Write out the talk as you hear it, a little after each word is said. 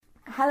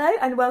Hello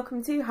and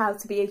welcome to How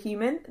to Be a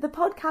Human, the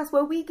podcast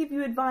where we give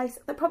you advice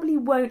that probably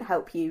won't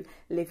help you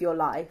live your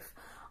life.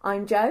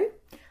 I'm Jo.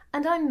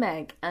 And I'm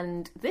Meg,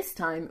 and this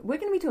time we're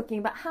going to be talking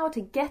about how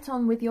to get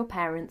on with your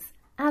parents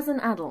as an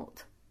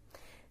adult.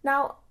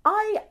 Now,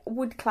 I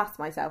would class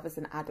myself as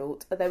an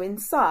adult, although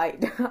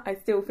inside I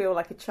still feel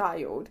like a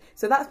child.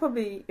 So that's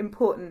probably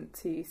important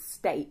to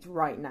state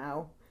right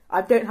now.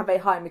 I don't have a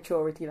high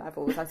maturity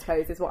levels, I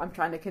suppose, is what I'm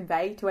trying to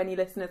convey to any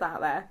listeners out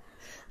there.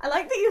 I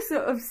like that you're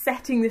sort of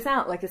setting this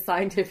out like a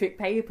scientific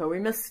paper. We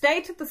must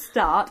state at the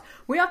start,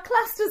 we are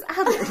classed as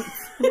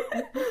adults.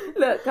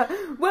 Look,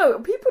 well,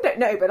 people don't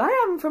know, but I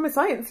am from a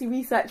sciencey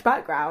research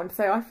background,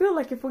 so I feel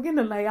like if we're going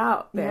to lay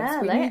out this,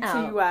 we need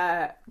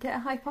to... get a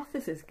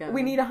hypothesis going.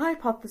 We need a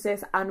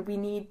hypothesis and we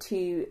need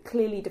to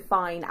clearly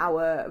define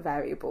our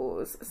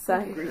variables. So,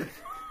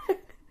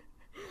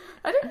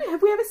 I don't know,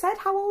 have we ever said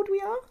how old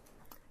we are?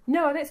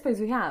 No, I don't suppose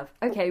we have.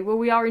 Okay, well,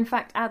 we are in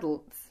fact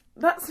adults.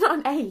 That's not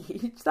an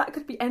age. That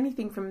could be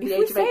anything from the age of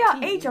 18. If we say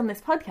our age on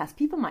this podcast,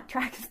 people might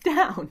track us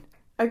down.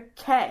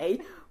 Okay.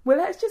 Well,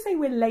 let's just say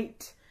we're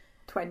late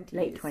 20s.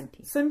 Late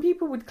 20s. Some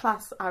people would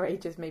class our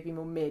age as maybe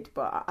more mid,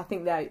 but I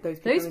think those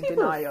people are in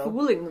denial. Are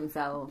fooling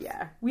themselves.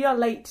 Yeah. We are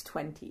late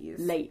 20s.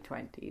 Late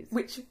 20s.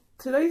 Which,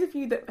 to those of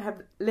you that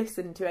have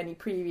listened to any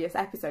previous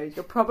episodes,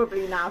 you're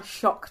probably now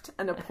shocked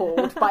and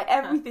appalled by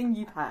everything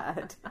you've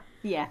heard.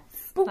 Yes.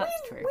 But that's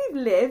true.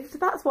 We've lived.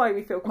 That's why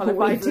we feel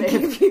qualified to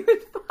give you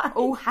advice.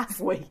 Oh, have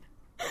we?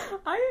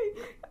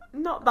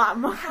 Not that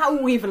much.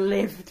 How we've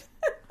lived.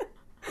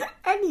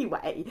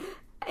 Anyway,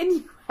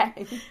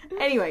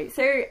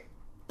 so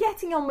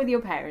getting on with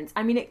your parents.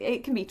 I mean,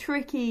 it can be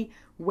tricky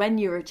when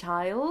you're a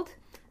child,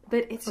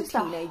 but it's just a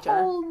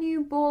whole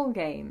new ball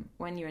game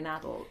when you're an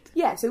adult.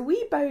 Yeah, so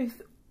we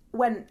both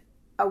went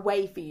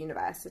away for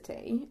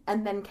university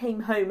and then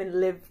came home and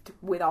lived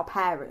with our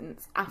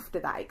parents after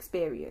that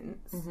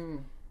experience. Mm-hmm.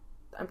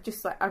 I was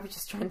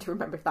just trying to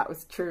remember if that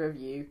was true of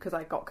you because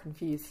I got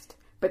confused,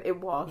 but it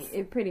was.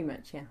 It pretty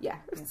much, yeah. Yeah.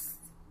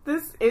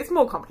 It's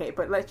more complicated,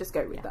 but let's just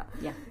go with that.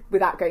 Yeah.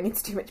 Without going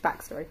into too much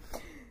backstory.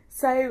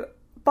 So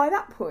by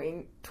that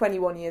point,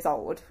 21 years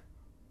old,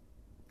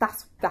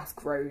 that's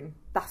grown.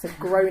 That's a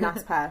grown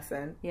ass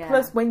person. Yeah.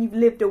 Plus, when you've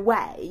lived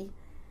away,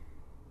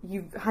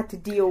 you've had to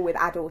deal with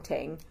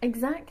adulting.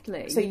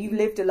 Exactly. So you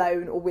lived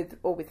alone or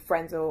with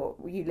friends, or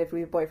you lived with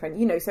your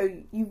boyfriend, so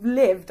you've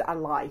lived a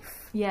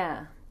life.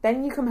 Yeah.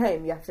 Then you come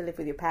home, you have to live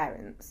with your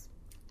parents.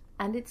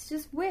 And it's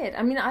just weird.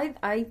 I mean,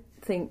 I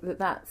think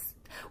that's...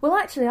 Well,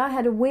 actually, I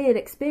had a weird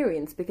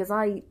experience because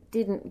I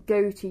didn't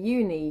go to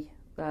uni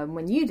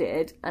when you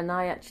did, and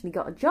I actually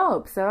got a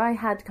job. So I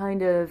had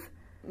kind of...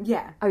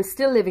 Yeah. I was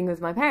still living with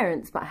my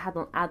parents, but I had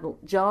an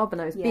adult job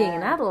and I was being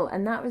an adult,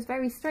 and that was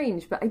very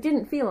strange, but I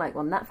didn't feel like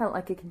one. That felt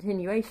like a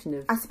continuation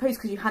of... I suppose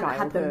because you hadn't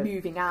had the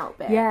moving out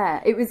bit.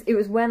 Yeah, it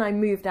was when I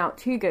moved out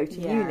to go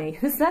to uni.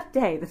 It was that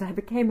day that I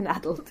became an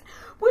adult.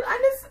 Well, and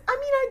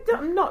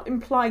I'm not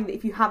implying that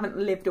if you haven't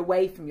lived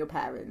away from your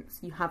parents,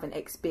 you haven't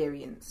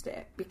experienced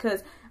it.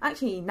 Because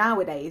actually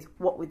nowadays,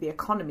 what with the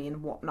economy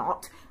and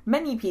whatnot,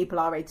 many people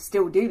our age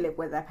still do live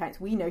with their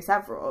parents. We know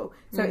several.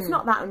 So it's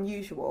not that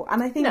unusual.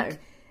 And I think... No.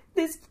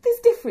 There's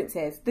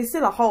differences. That's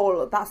still a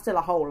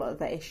whole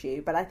other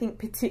issue. But I think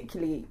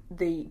particularly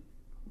the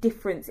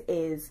difference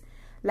is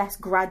less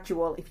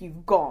gradual if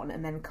you've gone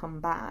and then come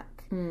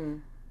back.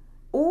 Mm.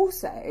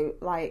 Also,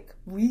 like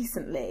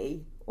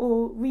reasonably,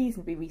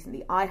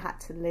 I had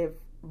to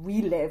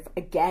relive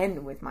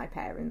again with my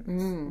parents.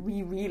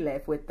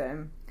 Relive with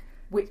them.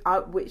 Which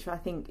I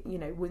think,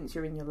 once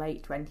you're in your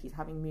late 20s,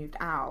 having moved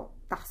out,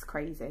 that's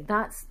crazy.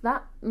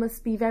 That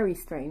must be very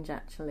strange,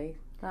 actually.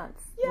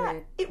 That's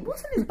weird. It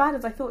wasn't as bad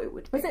as I thought it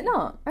would be. Was it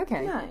not?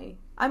 Okay. No.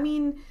 I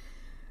mean,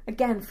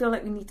 again, feel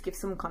like we need to give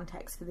some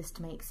context for this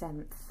to make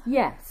sense.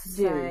 Yes,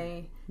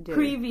 do.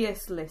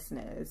 Previous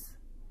listeners,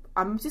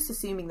 I'm just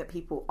assuming that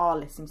people are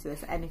listening to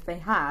this, and if they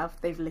have,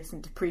 they've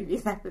listened to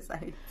previous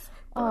episodes.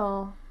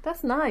 Oh,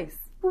 that's nice.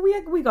 Well,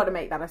 we got to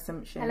make that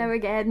assumption. Hello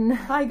again.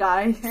 Hi,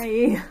 guys.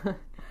 Hey.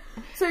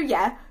 So,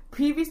 yeah,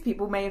 previous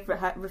people may have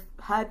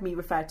heard me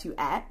refer to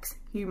X,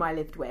 whom I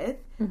lived with,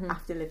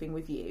 after living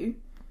with you.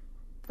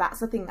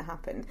 That's the thing that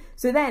happened.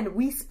 So then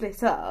we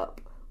split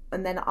up,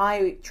 and then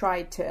I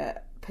tried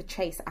to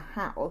purchase a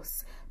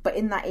house, but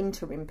in that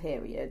interim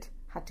period,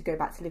 had to go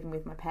back to living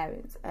with my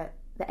parents at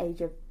the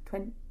age of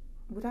 20...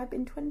 Would I have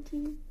been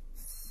 26?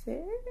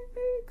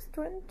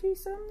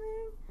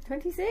 20-something?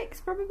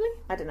 26, probably?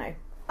 I don't know.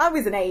 I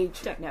was an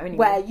age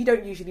where you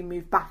don't usually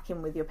move back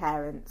in with your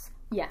parents.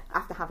 Yeah.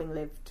 After having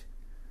lived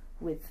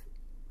with,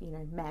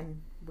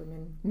 men,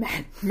 women.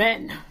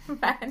 Men,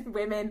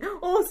 women,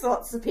 all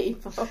sorts of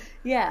people.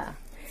 Yeah.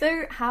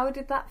 So how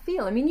did that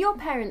feel? I mean, your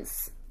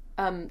parents,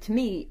 to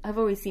me, have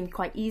always seemed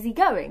quite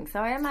easygoing,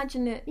 so I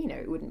imagine it,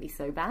 it wouldn't be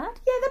so bad.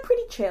 Yeah, they're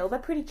pretty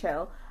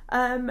chill.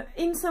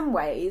 In some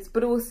ways,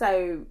 but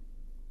also,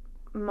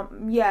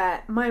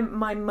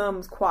 my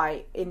mum's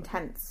quite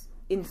intense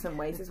in some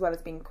ways, as well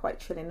as being quite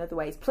chill in other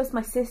ways. Plus,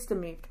 my sister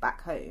moved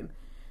back home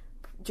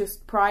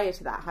just prior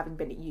to that, having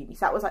been at uni,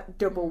 so that was like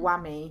double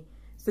whammy.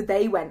 So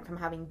they went from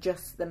having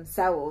just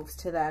themselves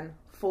to then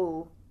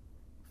full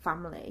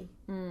family.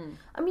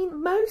 I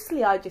mean,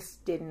 mostly I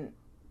just didn't,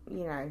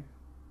 you know,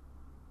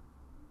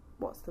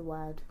 what's the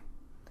word?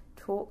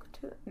 Talk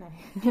to... No.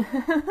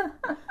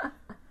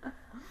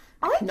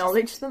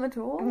 Acknowledge them at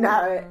all?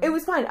 No, it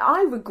was fine.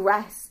 I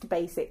regressed,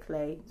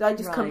 basically. So I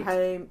just come Right.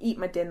 home, eat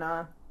my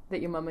dinner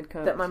That your mum had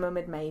cooked? that my mum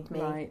had made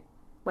me, Right.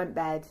 went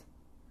bed,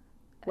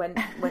 went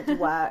to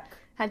work.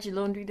 Had your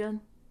laundry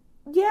done?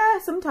 Yeah,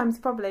 sometimes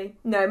probably.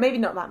 No, maybe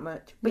not that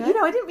much. But, No? you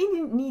know, I didn't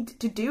really need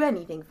to do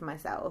anything for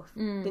myself.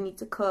 Didn't need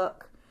to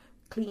cook,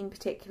 clean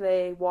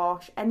particularly,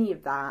 wash, any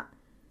of that.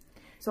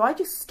 So I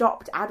just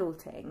stopped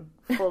adulting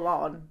full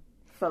on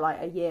for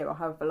like a year or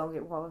however long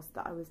it was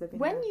that I was living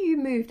When there. you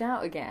moved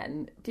out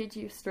again, did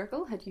you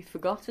struggle? Had you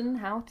forgotten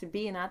how to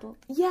be an adult?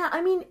 Yeah,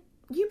 I mean,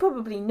 you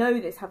probably know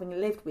this having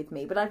lived with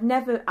me, but I've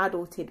never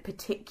adulted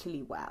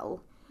particularly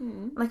well.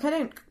 Like, I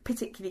don't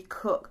particularly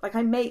cook. Like,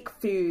 I make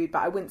food, but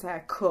I wouldn't say I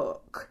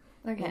cook.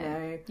 Okay. You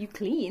know. You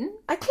clean?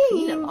 I clean.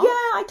 Clean a Yeah, lot.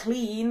 I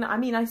clean. I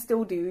mean, I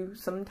still do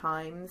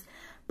sometimes.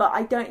 But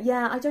I don't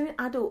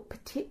adult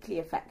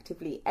particularly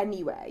effectively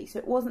anyway, so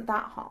it wasn't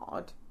that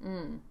hard.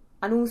 And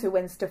also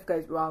when stuff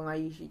goes wrong, I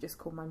usually just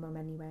call my mum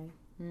anyway.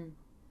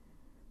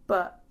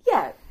 But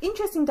yeah,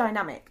 interesting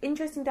dynamic.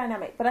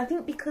 But I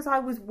think because I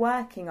was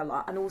working a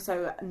lot and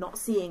also not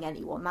seeing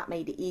anyone, that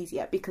made it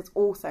easier. Because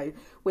also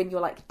when you're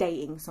like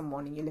dating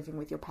someone and you're living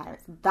with your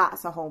parents,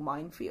 that's a whole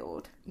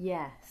minefield.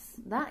 Yes.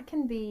 That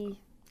can be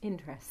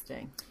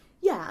interesting.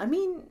 Yeah, I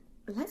mean,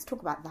 let's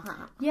talk about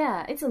that.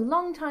 Yeah, it's a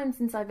long time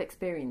since I've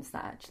experienced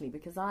that, actually,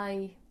 because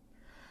I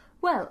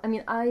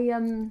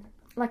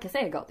like I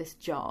say, I got this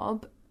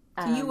job.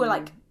 So you were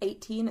like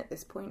 18 at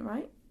this point,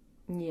 right?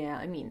 Yeah,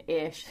 I mean,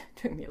 ish. It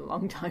took me a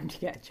long time to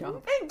get a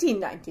job. 18,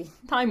 19.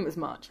 Time was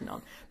marching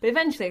on. But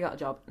eventually I got a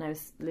job and I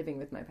was living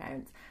with my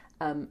parents.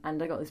 And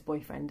I got this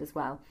boyfriend as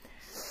well.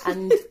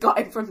 And Got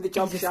him from the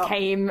job he just shop.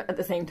 came at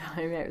the same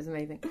time. Yeah, it was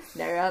amazing.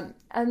 No,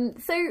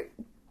 so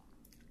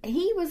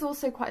he was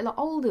also quite a lot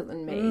older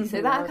than me,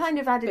 so that was. kind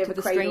of added Bit to of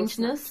a the cradle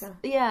strangeness. snatcher.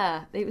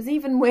 Yeah, it was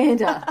even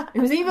weirder. It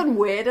was even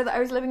weirder that I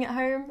was living at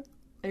home.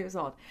 It was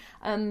odd.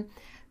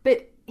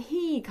 But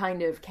he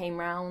kind of came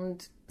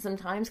round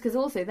sometimes, because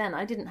also then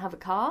I didn't have a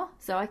car,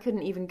 so I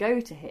couldn't even go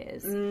to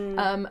his.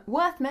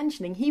 Worth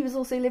mentioning, he was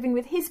also living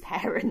with his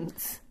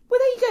parents. Well,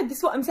 there you go. This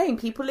is what I'm saying.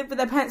 People live with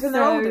their parents when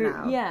they're older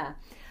now.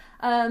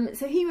 Yeah.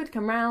 So he would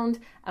come round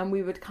and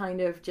we would kind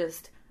of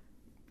just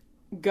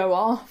go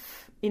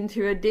off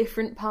into a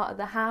different part of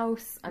the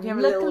house. I You mean, have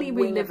a little luckily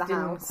we wing of lived the in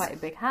house. quite a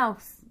big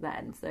house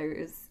then, so it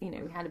was, you know,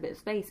 we had a bit of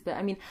space. But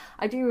I mean,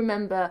 I do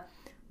remember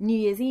New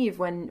Year's Eve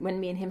when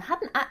me and him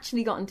hadn't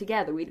actually gotten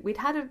together. We'd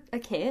had a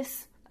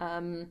kiss,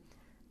 and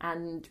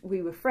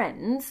we were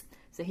friends.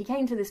 So he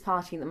came to this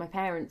party that my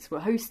parents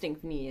were hosting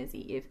for New Year's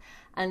Eve,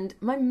 and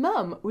my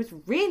mum was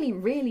really,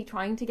 really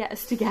trying to get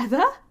us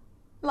together.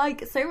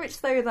 Like, so much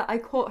so that I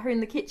caught her in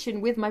the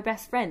kitchen with my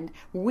best friend,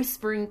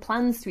 whispering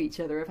plans to each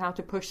other of how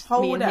to push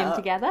me and him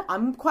together.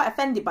 I'm quite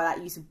offended by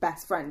that use of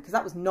best friend, because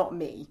that was not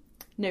me.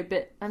 No,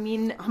 but, I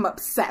mean, I'm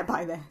upset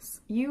by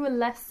this. you were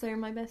less so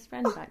my best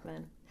friend back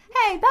then.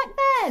 Hey, back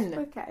then!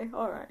 Okay,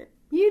 alright.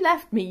 You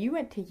left me, you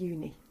went to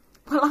uni.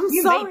 Well, I'm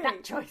You sorry. made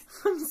that choice.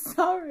 I'm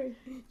sorry.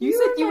 You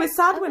said you my were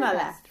sad when other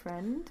I best left.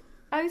 friend.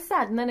 I was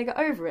sad, and then I got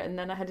over it, and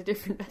then I had a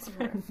different best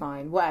friend.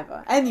 Fine,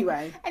 whatever.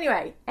 Anyway.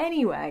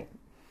 Anyway.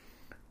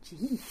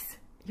 Jeez,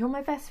 you're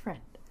my best friend.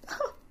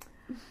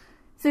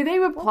 So they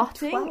were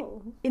plotting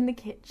 12? in the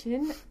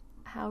kitchen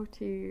how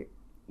to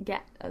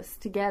get us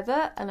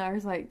together, and I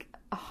was like,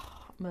 oh,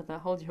 mother,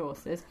 hold your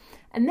horses.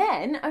 And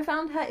then I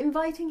found her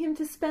inviting him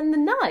to spend the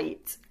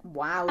night.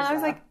 Wow. And I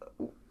was like,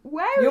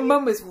 where Your are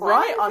mum you was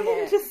right on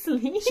planning it. to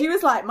sleep? She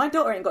was like, my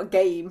daughter ain't got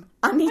game.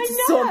 I need to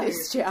know. sort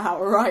this shit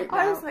out right now.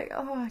 I was like,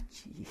 oh,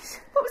 jeez.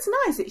 But it was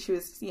nice that she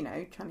was, you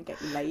know, trying to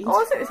get you laid.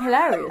 Also, it was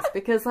hilarious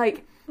because,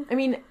 like, I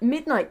mean,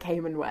 midnight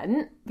came and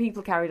went.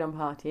 People carried on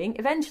partying.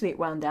 Eventually, it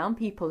wound down.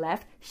 People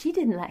left. She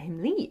didn't let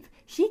him leave.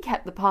 She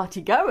kept the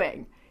party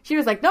going. She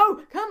was like,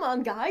 "No, come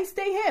on, guys,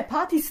 stay here.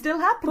 Party's still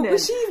happening." But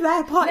was she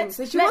there partying?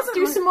 So she Let's wasn't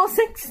do like, some more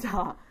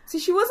SingStar. So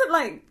she wasn't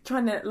like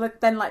trying to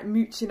like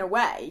mooching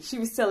away. She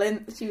was still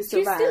in. She was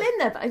still She was there. still in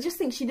there, but I just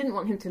think she didn't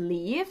want him to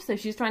leave, so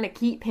she was trying to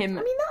keep him.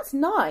 I mean, that's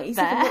nice.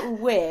 There. It's a little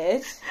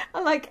weird.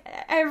 And, like,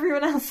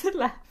 everyone else had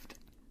left.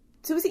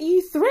 So was it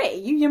you three?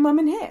 You, your mum,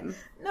 and him?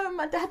 No,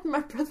 my dad and my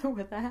brother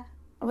were there.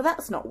 Well,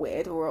 that's not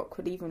weird or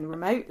awkward even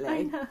remotely.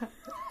 I know.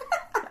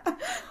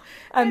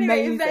 Amazing.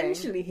 Anyway,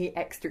 eventually he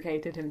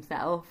extricated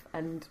himself,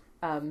 and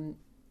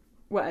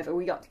whatever,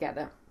 we got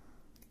together.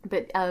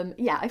 But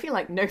yeah, I feel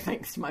like no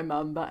thanks to my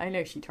mum, but I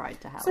know she tried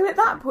to help. So at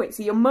that point,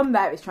 so your mum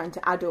there is trying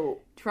to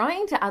adult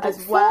Trying to adult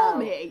as well. for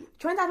me.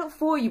 Trying to adult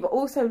for you, but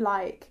also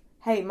like,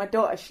 hey, my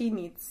daughter, she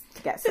needs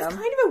to get So some. it's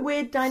kind of a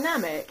weird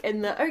dynamic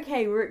in that,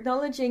 okay, we're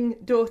acknowledging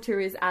daughter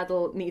is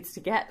adult, needs to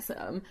get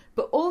some,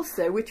 but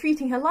also we're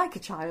treating her like a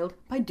child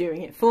by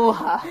doing it for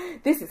her.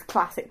 This is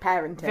classic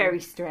parenting. Very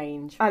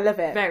strange. I love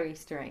it. Very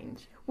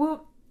strange.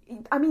 Well,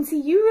 I mean, see,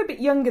 you were a bit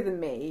younger than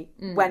me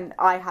when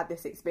I had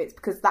this experience,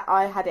 because that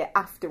I had it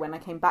after when I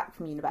came back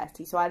from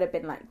university. So I'd have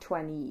been like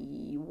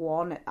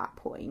 21 at that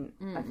point,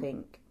 I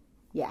think.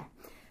 Yeah.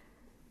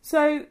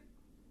 So,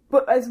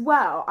 but as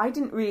well, I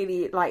didn't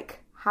really like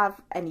have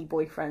any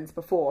boyfriends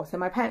before, so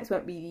my parents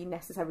weren't really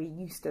necessarily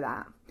used to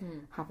that,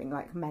 having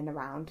like men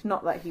around.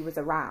 Not that he was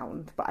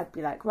around, but I'd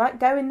be like, right,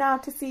 going now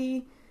to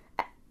see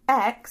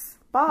X,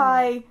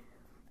 bye.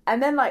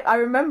 And then like I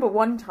remember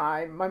one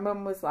time my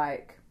mum was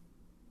like,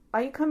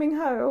 are you coming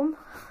home?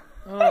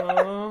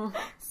 Oh.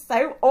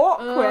 So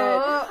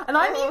awkward. And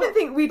I didn't even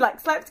think we'd like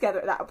slept together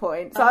at that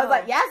point, so I was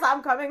like, yes,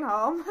 I'm coming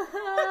home.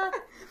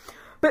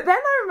 But then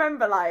I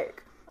remember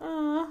like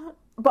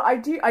but I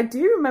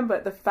do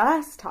remember the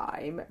first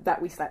time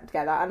that we slept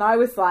together, and I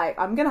was like,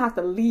 I'm gonna have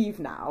to leave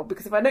now,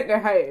 because if I don't go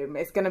home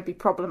it's gonna be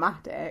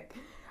problematic.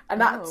 And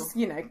that's,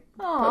 you know,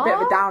 put a bit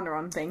of a downer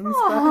on things.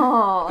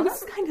 Oh,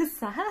 that's kind of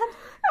sad.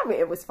 No, but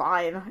it was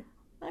fine.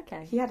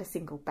 Okay. He had a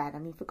single bed, I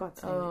mean, for God's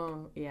sake.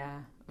 Oh,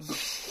 yeah.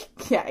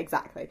 Yeah,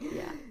 exactly.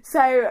 Yeah.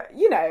 So,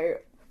 you know,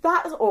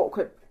 that's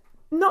awkward.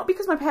 Not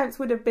because my parents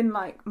would have been,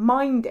 like,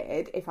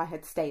 minded if I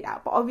had stayed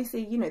out, but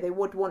obviously, you know, they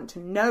would want to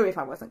know if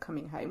I wasn't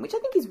coming home, which I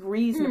think is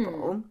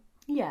reasonable.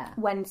 Yeah.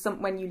 When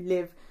you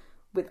live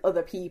with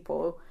other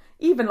people.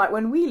 Even, like,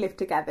 when we lived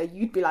together,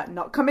 you'd be, like,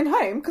 not coming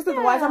home, because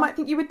otherwise I might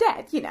think you were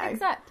dead, you know.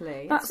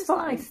 Exactly. That's it's just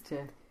fine. nice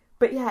to...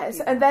 But yeah,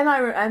 and then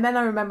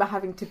I remember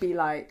having to be,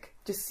 like,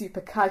 just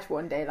super casual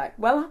one day, like,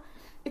 well,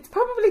 it's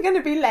probably going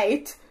to be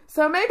late,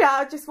 so maybe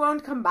I just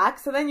won't come back,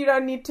 so then you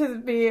don't need to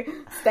be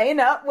staying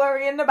up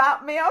worrying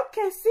about me.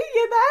 Okay, see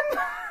you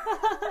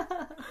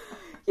then.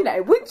 You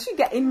know, once you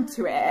get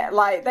into it,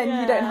 like,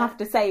 then you don't have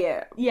to say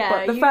it.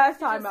 Yeah. But the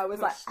first time I was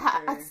like,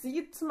 I'll see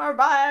you tomorrow,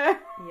 bye.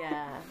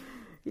 Yeah.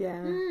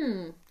 Yeah.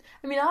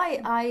 I mean,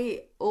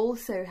 I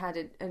also had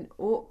an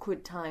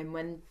awkward time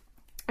when,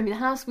 I mean, the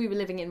house we were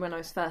living in when I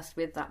was first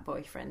with that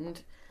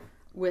boyfriend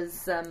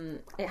was,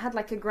 it had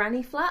like a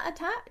granny flat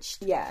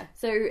attached. Yeah.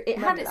 So it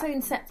had its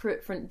own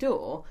separate front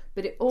door,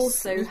 but it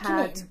also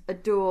had a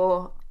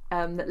door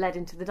that led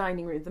into the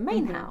dining room of the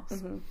main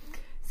house.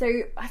 So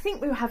I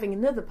think we were having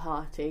another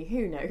party.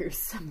 Who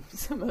knows?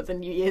 Some other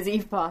New Year's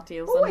Eve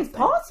party or something. Always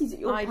parties at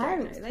your I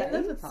parents' don't know. They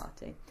love a place.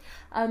 party.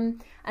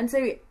 And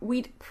so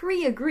we'd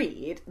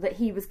pre-agreed that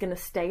he was going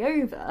to stay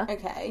over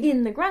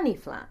in the granny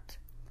flat.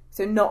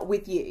 So not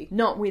with you?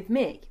 Not with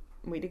me.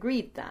 We'd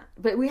agreed that.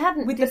 But we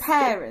hadn't... With the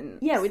parents?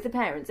 Yeah, with the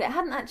parents. It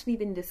hadn't actually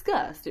been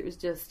discussed. It was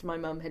just my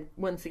mum had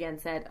once again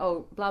said,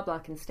 oh, blah, blah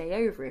can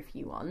stay over if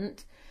you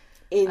want.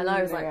 And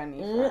I was like,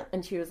 flat.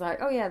 And she was like,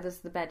 oh yeah, there's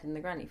the bed in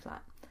the granny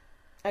flat.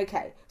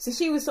 Okay, so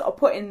she was sort of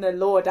putting the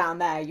law down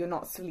there, you're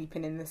not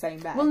sleeping in the same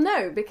bed. Well,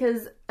 no,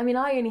 because, I mean,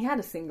 I only had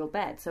a single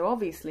bed, so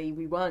obviously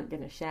we weren't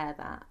going to share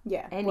that.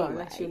 Yeah, anyway. well,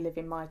 unless you live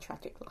in my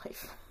tragic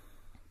life.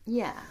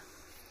 Yeah.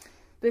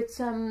 But,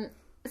 so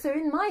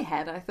in my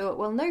head, I thought,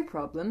 well, no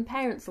problem,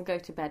 parents will go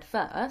to bed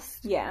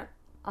first. Yeah.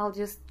 I'll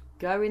just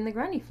go in the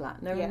granny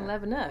flat, no one will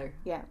ever know.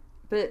 Yeah.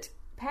 But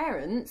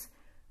parents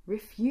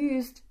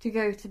refused to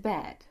go to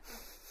bed.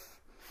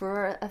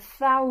 For 1,000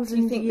 years.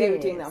 Do you think they were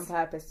doing that on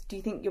purpose? Do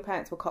you think your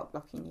parents were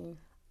cock-blocking you?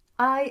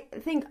 I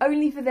think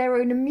only for their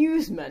own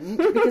amusement,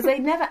 because they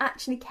never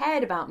actually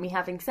cared about me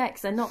having sex.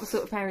 They're not the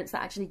sort of parents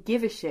that actually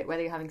give a shit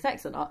whether you're having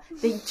sex or not.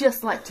 They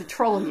just like to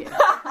troll you.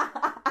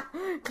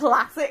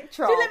 Classic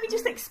troll. So let me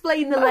just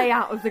explain the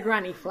layout of the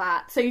granny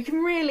flat so you can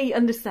really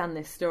understand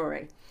this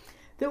story.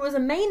 There was a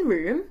main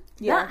room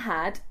that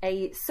had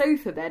a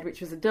sofa bed,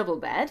 which was a double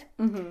bed.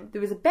 Mm-hmm.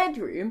 There was a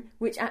bedroom,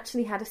 which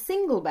actually had a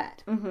single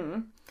bed. Mm-hmm.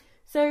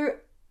 So,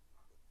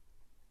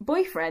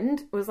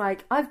 boyfriend was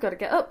like, I've got to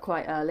get up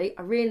quite early.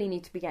 I really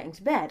need to be getting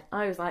to bed.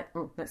 I was like,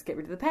 oh, let's get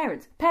rid of the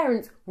parents.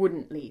 Parents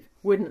wouldn't leave.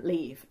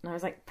 And I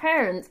was like,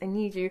 parents, I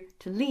need you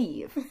to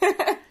leave.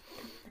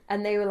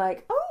 And they were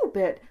like, oh,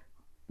 but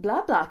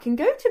blah, blah can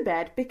go to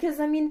bed because,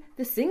 I mean,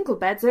 the single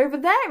bed's over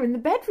there in the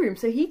bedroom,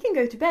 so he can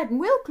go to bed and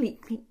we'll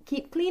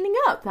keep cleaning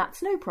up.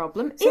 That's no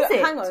problem, is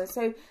it? Hang on,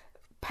 so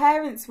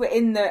parents were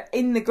in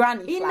the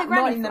granny flat,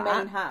 not in the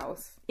main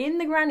house. In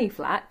the granny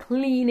flat,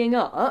 cleaning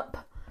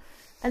up,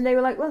 and they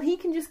were like, well, he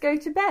can just go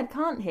to bed,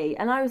 can't he?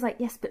 And I was like,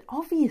 yes, but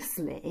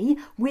obviously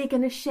we're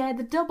going to share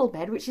the double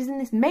bed, which is in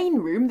this main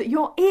room that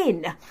you're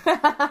in. But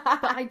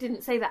I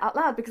didn't say that out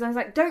loud, because I was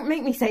like, don't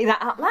make me say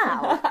that out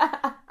loud.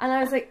 And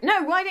I was like,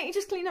 no, why don't you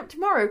just clean up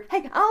tomorrow?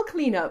 Hey, I'll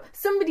clean up.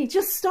 Somebody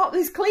just stop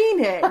this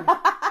cleaning.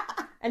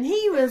 And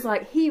he was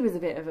a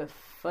bit of a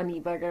funny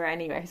bugger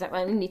anyway. He's like,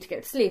 well, I need to go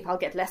to sleep. I'll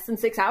get less than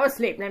 6 hours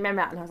sleep. And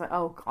I was like,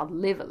 oh, God,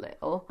 live a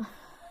little.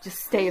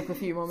 Just stay up a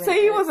few more minutes.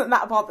 So he wasn't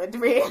that bothered,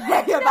 really,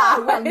 about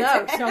it?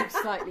 No, so I'm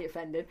slightly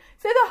offended.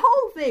 So the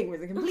whole thing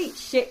was a complete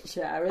shit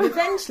show. And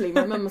eventually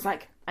my mum was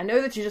like, I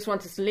know that you just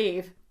want us to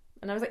leave.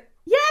 And I was like,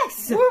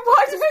 yes! Well,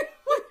 why do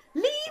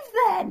we leave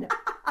then?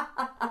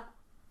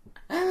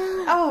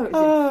 Oh, it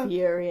was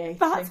infuriating.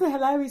 That's a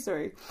hilarious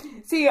story.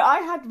 See, I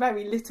had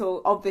very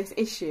little of this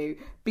issue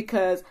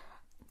because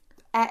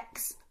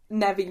X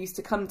never used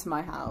to come to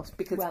my house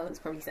because... Well, that's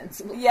probably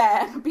sensible.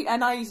 Yeah,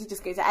 and I used to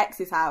just go to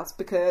X's house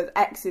because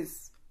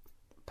X's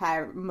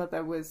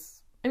mother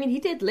was... I mean, he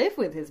did live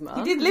with his mum.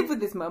 He did live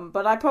with his mum,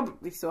 but I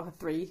probably saw her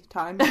 3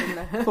 times in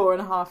the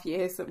 4.5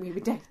 years that we were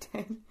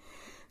dating.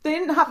 They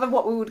didn't have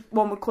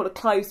one would call a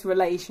close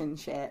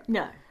relationship.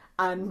 No.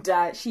 And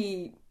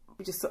she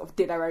just sort of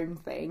did her own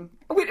thing.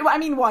 I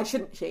mean, why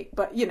shouldn't she?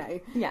 But, you know.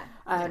 Yeah.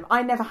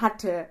 I never had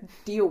to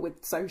deal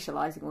with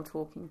socialising or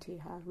talking to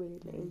her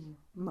really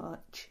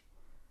much.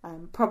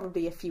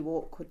 Probably a few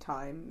awkward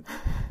times.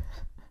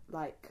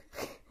 Like,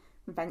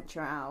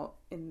 venture out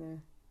in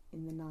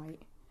the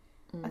night.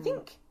 I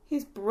think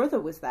his brother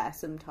was there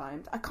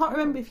sometimes. I can't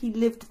remember if he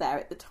lived there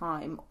at the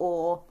time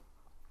or...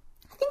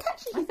 I think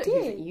actually he I thought did. He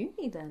was at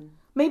uni then.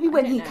 Maybe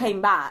when he know.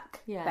 came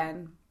back Yeah.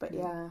 then. But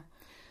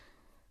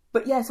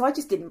yeah, so I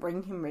just didn't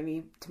bring him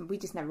really. We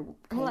just never came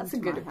Well, that's to a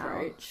good my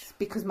approach. house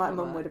because my That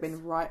mum would have works.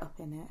 been right up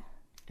in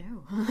it.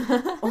 Ew.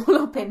 All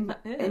up in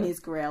his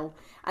grill.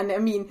 And I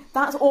mean,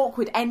 that's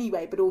awkward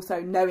anyway, but also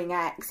knowing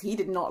X, he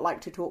did not like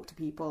to talk to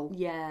people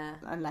Yeah.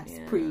 unless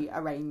Yeah.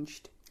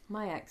 pre-arranged.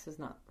 My ex was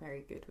not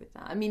very good with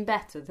that. I mean,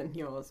 better than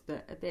yours,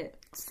 but a bit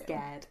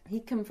scared.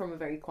 He'd come from a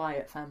very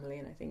quiet family,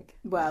 and I think...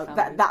 Well, my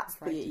family that's the...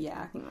 frightened Yeah,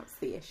 him. I think that's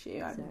the issue.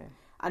 So.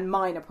 And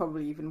mine are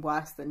probably even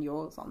worse than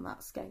yours on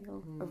that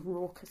scale of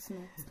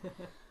raucousness.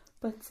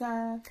 But,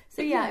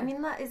 So yeah, I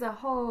mean, that is a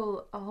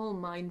whole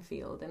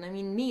minefield. And I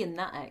mean, me and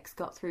that ex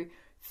got through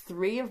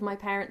 3 of my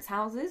parents'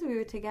 houses. We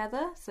were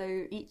together,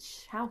 so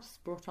each house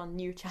brought on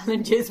new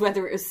challenges,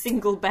 whether it was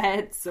single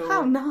beds or...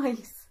 How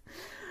nice.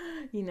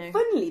 You know.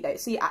 Funnily though,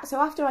 so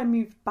after I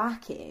moved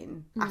back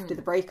in, after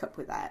the breakup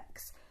with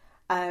X,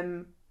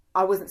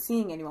 I wasn't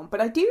seeing anyone. But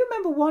I do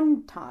remember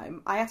one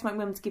time I asked my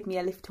mum to give me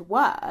a lift to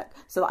work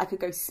so that I could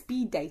go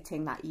speed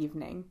dating that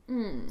evening.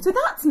 So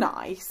that's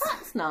nice.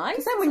 That's nice.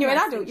 Because then when you're an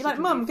That's a nice adult, thing you're like,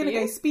 she Mum, can I'm do going to for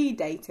go you. speed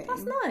dating.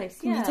 That's nice,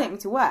 Can yeah. you take me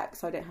to work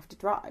so I don't have to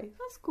drive?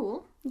 That's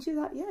cool. And she's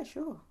like, yeah,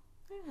 sure.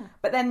 Yeah.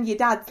 But then your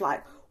dad's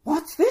like,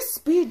 what's this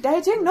speed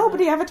dating?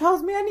 Nobody ever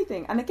tells me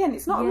anything. And again,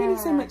 it's not really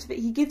so Yeah. much that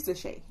he gives a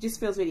shit. He just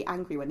feels really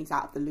angry when he's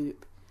out of the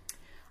loop.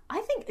 I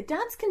think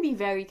dads can be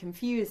very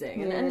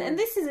confusing, and, Yeah. and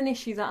this is an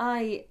issue that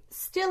I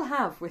still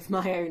have with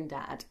my own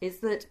dad, is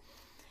that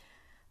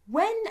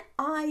when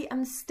I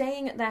am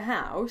staying at their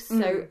house,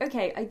 so,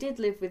 okay, I did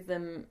live with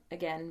them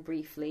again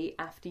briefly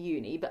after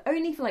uni, but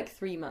only for like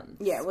 3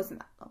 months. Yeah, it wasn't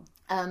that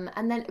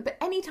long. But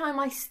anytime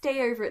I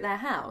stay over at their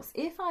house,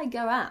 if I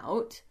go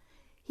out,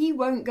 he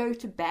won't go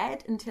to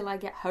bed until I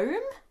get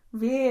home.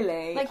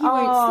 Really? Like, he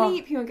won't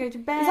sleep, he won't go to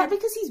bed. Is that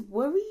because he's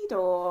worried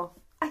or...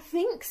 I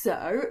think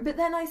so, but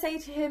then I say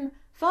to him,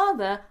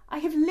 Father, I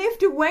have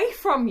lived away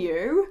from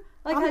you.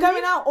 Like, I'm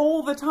going out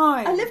all the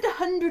time. I lived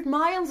 100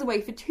 miles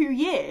away for 2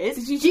 years.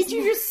 Did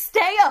you just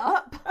stay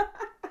up?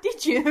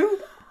 Did you?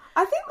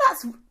 I think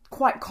that's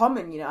quite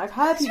common, you know. I've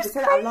heard It's people just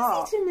say that a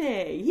lot. crazy to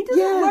me. He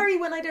doesn't Yeah. worry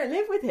when I don't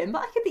live with him,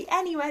 but I could be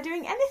anywhere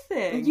doing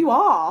anything. You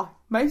are,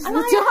 most And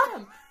of the I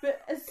time. am.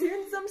 But as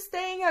soon as I'm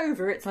staying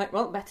over, it's like,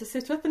 well, better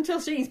sit up until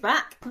she's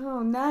back.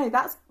 Oh, no,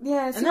 that's...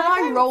 Yeah, And then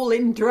I roll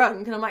in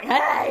drunk, and I'm like,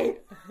 hey!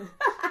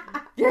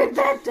 You're in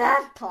bed,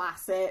 Dad.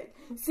 Classic.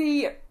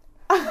 See...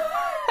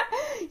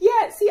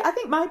 I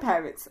think my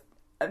parents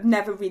have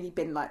never really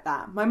been like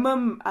that. My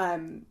mum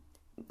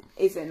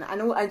isn't,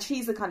 and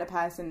she's the kind of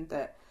person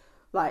that,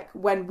 like,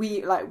 when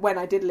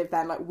I did live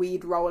there, like,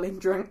 we'd roll in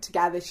drunk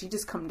together. She'd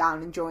just come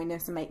down and join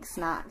us and make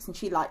snacks, and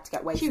she liked to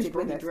get wasted She was with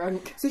probably us.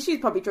 drunk. So she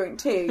was probably drunk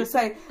too.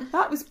 So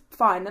that was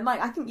fine. And, like,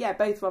 I think, yeah,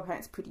 both of our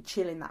parents are pretty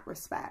chill in that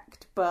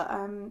respect. But,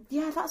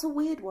 yeah, that's a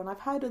weird one. I've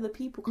heard other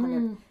people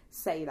kind of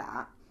say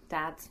that.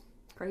 Dads.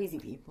 Crazy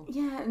people.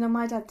 Yeah, no,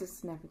 my dad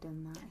has never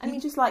done that. I He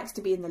mean- just likes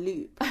to be in the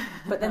loop.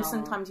 But then Aw.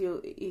 sometimes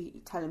you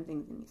tell him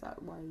things and he's like,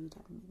 why are you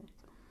telling me this?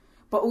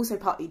 But also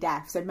partly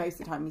deaf, so most of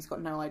the time he's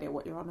got no idea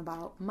what you're on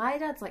about. My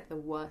dad's like the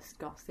worst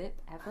gossip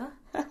ever.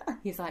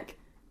 He's like,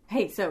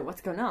 hey, so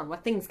what's going on?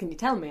 What things can you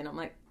tell me? And I'm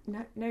like,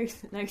 no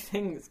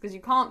things, because you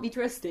can't be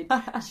trusted,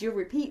 because you'll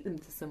repeat them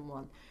to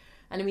someone.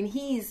 And I mean,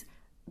 he's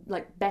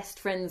like best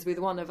friends with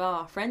one of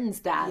our friends'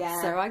 dads,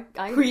 Yeah. so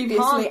I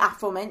Previously can't...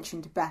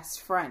 aforementioned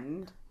best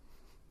friend.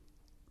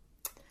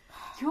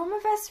 You're my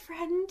best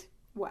friend.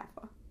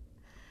 Whatever.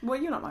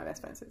 Well, you're not my best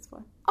friend, so it's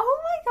fine.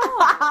 Oh my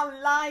god.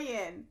 I'm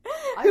lying.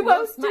 I Who will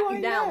else smack do you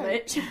I down, know?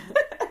 bitch.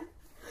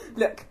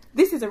 Look,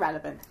 this is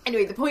irrelevant.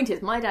 Anyway, the point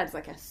is, my dad's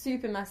like a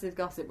super massive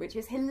gossip, which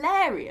is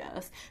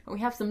hilarious, and we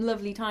have some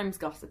lovely times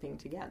gossiping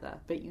together,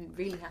 but you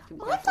really have to be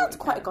My careful dad's with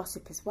quite a that.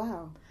 gossip as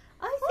well.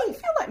 I I think,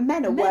 feel like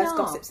men are Men worse are.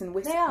 gossips than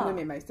They are.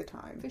 women most of the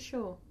time. for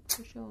sure.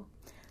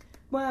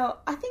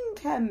 Well, I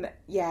think,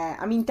 yeah,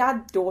 I mean,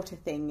 dad-daughter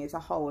thing is a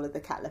whole other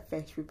kettle of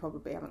fish we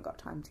probably haven't got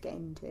time to get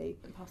into.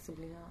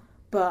 Possibly not.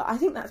 But I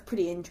think that's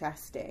pretty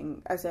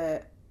interesting as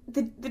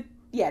the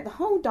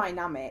whole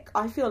dynamic.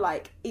 I feel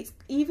like it's,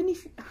 even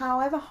if,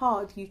 however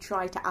hard you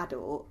try to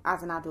adult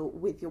as an adult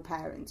with your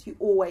parents, you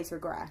always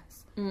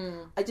regress.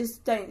 I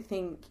just don't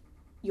think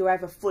you're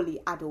ever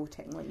fully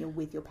adulting when you're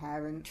with your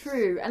parents.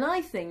 True, and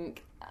I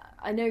think,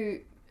 I know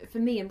for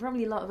me and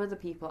probably a lot of other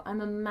people,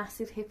 I'm a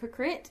massive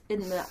hypocrite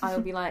in that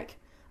I'll be like,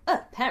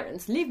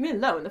 parents, leave me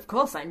alone. Of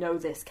course I know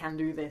this, can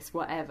do this,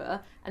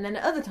 whatever. And then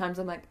at other times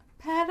I'm like,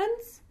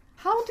 parents,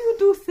 how do you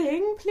do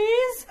thing,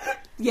 please?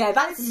 Yeah,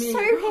 that's me so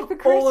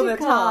hypocritical. all the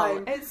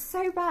time. It's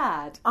so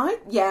bad. I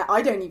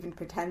don't even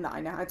pretend that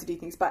I know how to do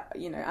things, but,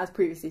 you know, as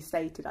previously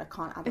stated, I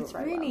can't adult It's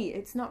very well.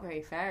 it's not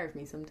very fair of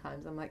me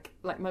sometimes. I'm like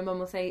my mum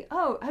will say,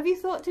 oh, have you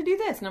thought to do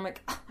this? And I'm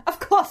like, of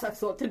course I've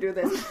thought to do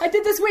this. I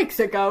did this weeks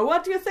ago.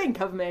 What do you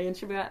think of me? And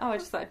she'll be like, oh, I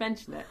just thought I'd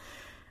mention it.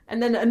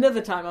 And then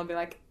another time I'll be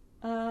like,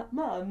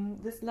 Mum,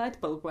 this light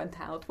bulb went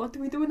out. What do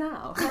we do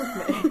now?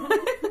 Help me.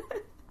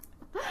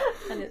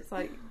 And it's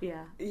like,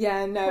 yeah.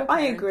 Yeah, no,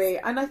 I agree.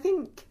 And I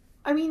think,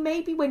 I mean,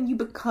 maybe when you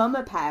become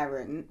a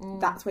parent,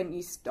 that's when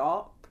you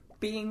stop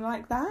being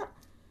like that.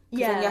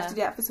 Because then you have to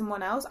do that for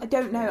someone else. I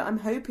don't know. I'm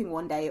hoping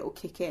one day it will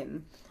kick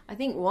in. I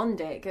think one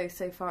day it goes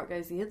so far it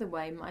goes the other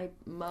way. My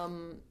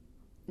mum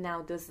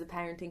now does the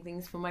parenting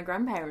things for my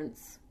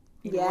grandparents.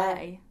 In a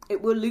way.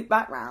 It will loop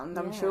back round,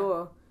 I'm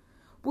sure.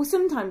 Well,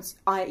 sometimes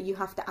you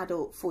have to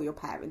adult for your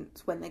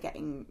parents when they're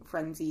getting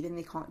frenzied and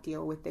they can't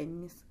deal with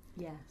things.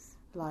 Yes.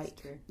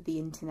 Like the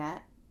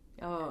internet.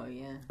 Oh,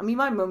 yeah. I mean,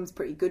 my mum's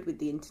pretty good with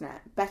the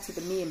internet. Better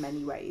than me in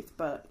many ways.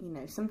 But, you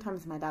know,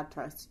 sometimes my dad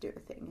tries to do a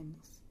thing and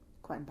it's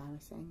quite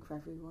embarrassing for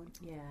everyone.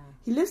 Yeah.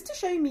 He loves to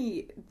show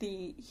me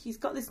he's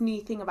got this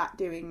new thing about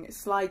doing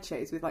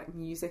slideshows with, like,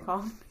 music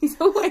on. He's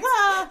always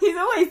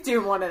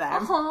doing one of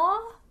them.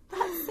 Aww,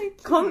 that's so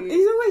cute.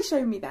 He's always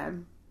showing me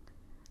them.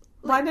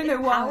 Like, I don't know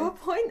why.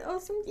 PowerPoint or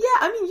something? Yeah,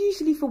 I mean,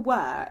 usually for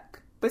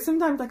work. But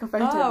sometimes, like, a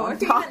photo montage. I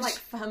think montage. like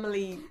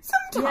family.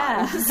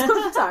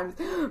 Sometimes.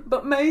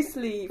 But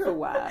mostly for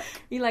work.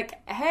 You're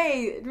like,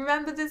 hey,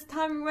 remember this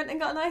time we went and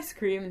got an ice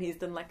cream? And he's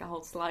done, like, a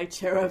whole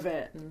slideshow of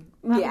it. And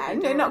yeah,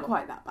 no, not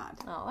quite that bad.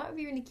 Oh, that would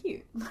be really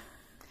cute.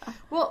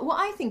 Well,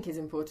 what I think is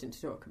important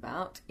to talk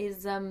about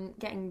is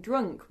getting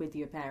drunk with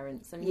your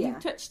parents. I mean, you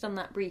touched on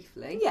that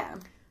briefly. Yeah.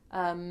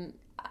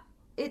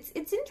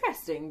 It's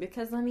interesting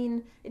because, I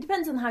mean, it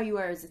depends on how you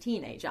were as a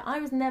teenager. I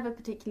was never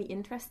particularly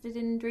interested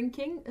in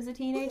drinking as a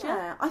teenager.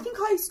 Yeah, I think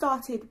I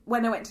started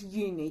when I went to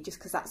uni just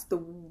because that's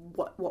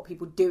what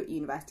people do at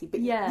university.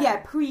 But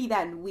pre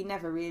then, we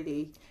never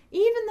really...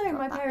 Even though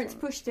my parents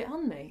pushed it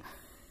on me.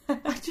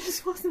 I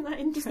just wasn't that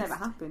interested. It just never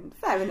happened.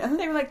 Fair enough.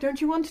 They were like,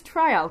 don't you want to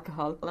try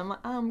alcohol? And I'm like,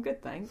 oh, I'm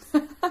good, thanks.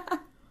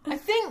 I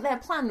think their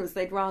plan was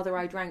they'd rather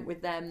I drank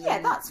with them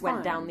than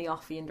went down the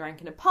offie and drank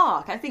in a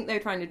park. I think they were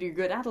trying to do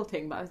good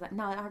adulting, but I was like,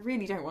 no, I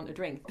really don't want to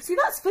drink. See,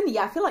 that's funny.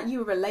 Yeah, I feel like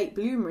you were a late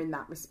bloomer in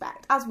that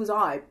respect, as was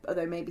I,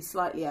 although maybe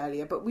slightly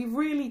earlier. But we've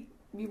really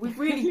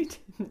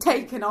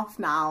taken off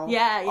now.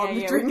 Yeah, on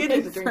the we're good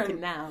at the drinking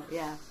now.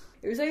 Yeah,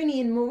 it was only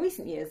in more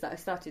recent years that I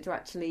started to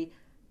actually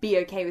be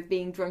okay with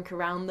being drunk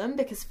around them,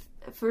 because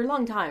for a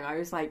long time I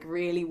was like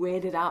really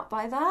weirded out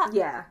by that.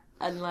 Yeah,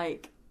 and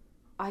like,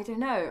 I don't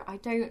know.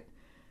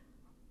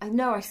 I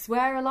know I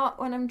swear a lot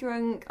when I'm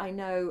drunk. I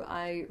know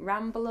I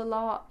ramble a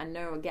lot. I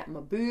know I get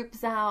my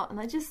boobs out, and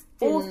I just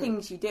all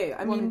things you do.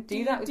 I mean,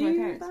 do that with my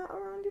parents. That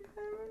around your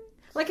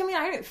parents? Like, I mean,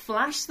 I don't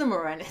flash them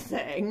or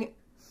anything,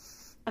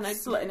 and I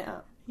slutting it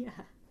up. Yeah,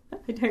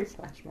 I don't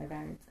flash my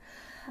parents.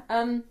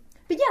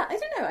 But yeah, I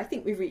don't know. I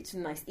think we've reached a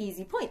nice,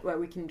 easy point where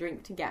we can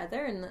drink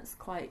together, and that's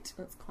quite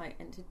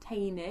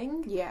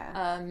entertaining.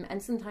 Yeah.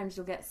 And sometimes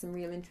you'll get some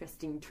real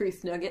interesting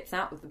truth nuggets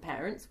out of the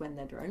parents when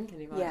they're drunk,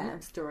 and you're like, I'm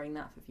storing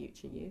that for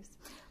future use.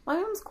 My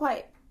mum's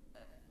quite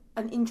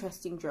an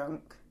interesting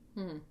drunk.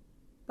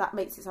 That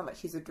makes it sound like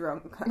she's a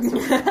drunk.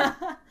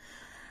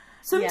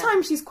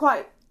 Sometimes she's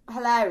quite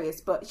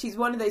hilarious, but she's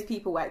one of those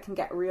people where it can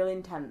get real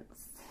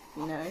intense.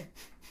 You know.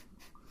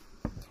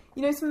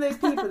 You know, some of those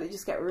people that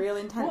just get real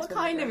intense. What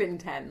kind of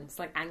intense?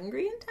 Like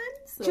angry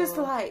intense? Or? Just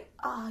like,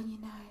 you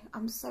know,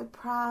 I'm so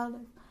proud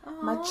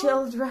of my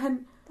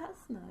children.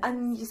 That's nice.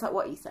 And you're just like,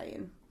 what are you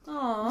saying?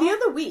 Aww. The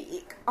other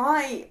week,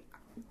 I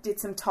did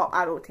some top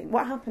adulting.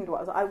 What happened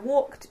was I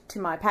walked to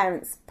my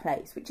parents'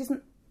 place, which is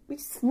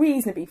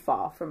reasonably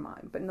far from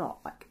mine, but not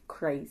like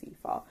crazy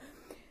far.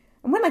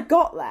 And when I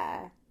got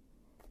there,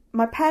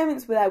 my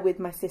parents were there with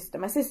my sister.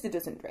 My sister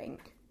doesn't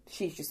drink.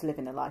 She's just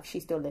living a life. She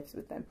still lives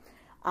with them.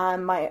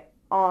 And my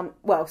aunt,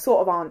 well,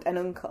 sort of aunt and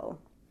uncle,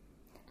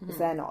 because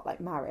they're not,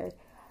 like, married.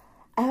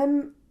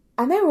 And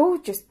they were all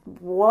just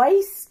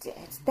wasted.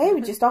 They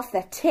were just off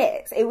their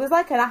tits. It was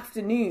like an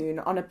afternoon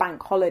on a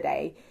bank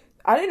holiday.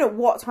 I don't know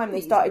what time they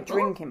started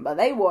drinking, but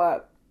they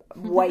were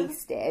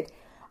wasted.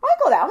 I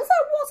got there. I was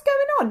like, what's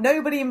going on?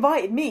 Nobody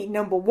invited me,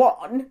 number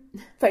one.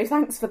 So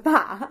thanks for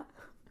that.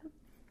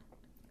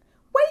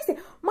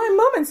 Wasted. My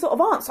mum and sort of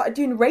aunt started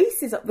doing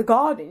races up the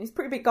garden. It's a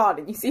pretty big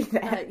garden, you see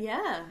there.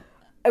 Yeah.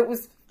 It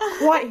was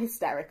quite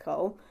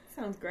hysterical.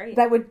 Sounds great.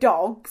 There were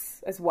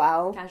dogs as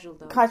well. Casual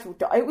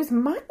dogs. It was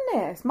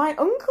madness. My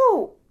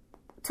uncle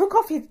took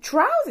off his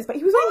trousers, but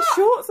he was wearing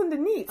shorts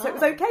underneath, so it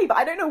was okay. But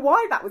I don't know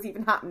why that was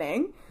even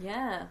happening.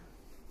 Yeah.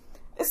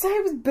 So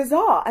it was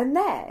bizarre. And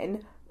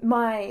then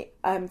my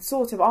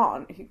sort of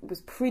aunt, who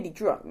was pretty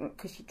drunk,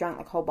 because she drank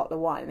like a whole bottle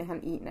of wine and they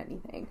hadn't eaten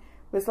anything,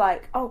 was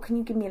like, oh, can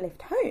you give me a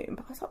lift home?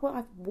 But I was like, well,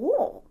 I've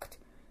walked.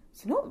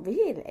 So not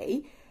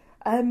really.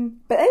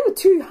 But they were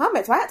too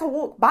hammered, so I had to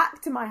walk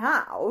back to my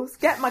house,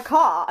 get my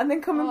car, and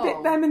then come and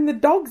pick them and the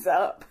dogs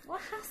up. What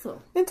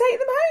hassle. And take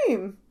them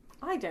home.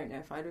 I don't know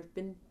if I'd have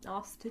been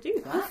asked to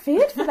do that. I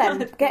feared for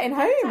them getting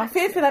home. I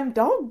feared for them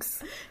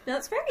dogs.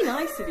 That's very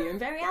nice of you and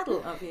very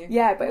adult of you.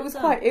 Yeah, but it was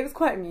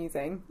quite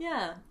amusing.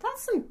 Yeah,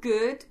 that's some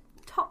good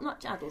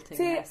top-notch adulting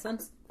there, son.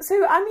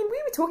 So, I mean,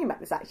 we were talking about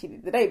this actually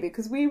the other day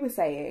because we were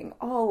saying,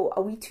 oh,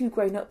 are we too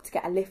grown up to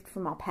get a lift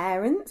from our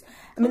parents?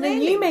 I mean,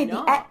 then you made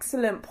the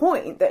excellent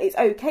point that it's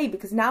okay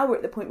because now we're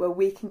at the point where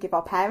we can give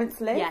our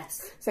parents lifts.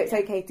 Yes. So it's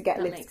okay to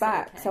get lifts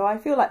back. Okay. So I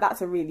feel like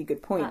that's a really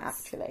good point,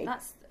 actually.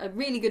 That's a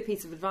really good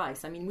piece of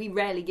advice. I mean, we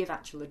rarely give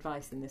actual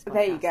advice in this podcast.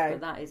 There you go.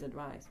 But that is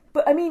advice.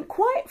 But, I mean,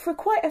 for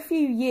quite a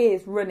few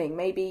years running,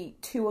 maybe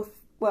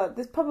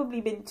there's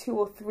probably been 2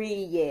 or 3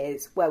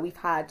 years where we've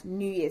had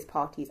New Year's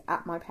parties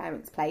at my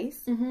parents'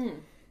 place. Mm-hmm.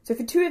 So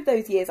for 2 of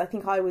those years, I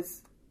think I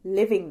was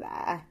living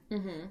there.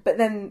 Mm-hmm. But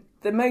then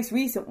the most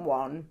recent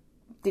one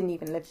didn't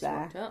even live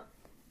there. Up.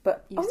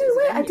 But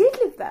I did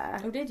live there.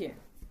 Oh, did you?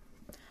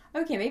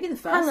 Okay, maybe the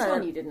first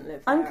one you didn't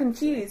live there. I'm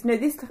confused. Actually. No,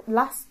 this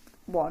last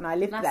one I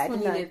lived there. Last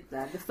one you lived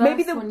there. The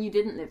first one you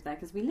didn't live there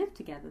because we lived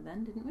together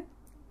then, didn't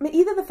we?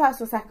 Either the first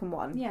or second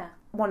one. Yeah.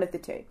 One of the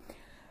two.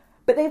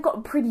 But they've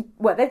got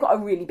a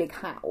really big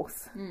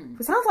house. Mm.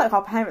 It sounds like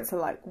our parents are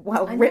like,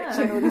 rich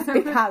in all these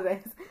big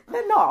houses.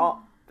 They're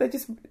not. They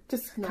just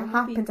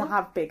happen to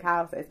have big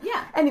houses.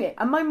 Yeah. Anyway,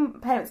 and my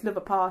parents love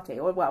a party,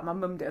 or my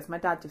mum does. My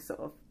dad just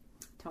sort of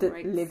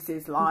lives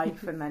his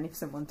life, and then if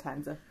someone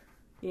turns up,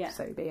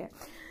 so be it.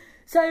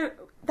 So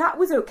that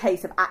was a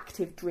case of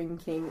active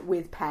drinking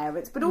with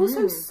parents, but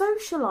also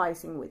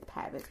socialising with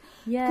parents.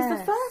 Yeah. Because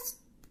the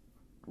first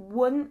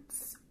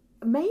once,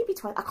 maybe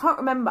twice, I can't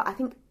remember. I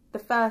think the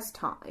first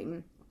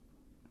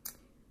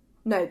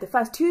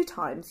 2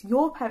 times,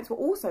 your parents were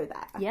also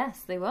there.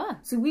 Yes, they were.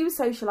 So we were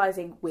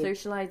socialising with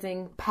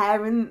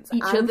parents,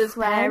 each other's friends,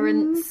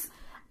 parents.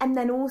 And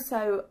then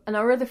also... And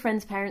our other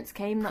friends' parents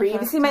came that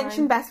previously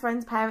mentioned best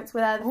friends' parents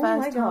were there the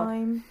first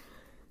time.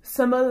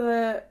 Some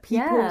other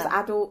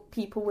adult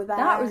people were there.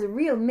 That was a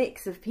real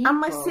mix of people.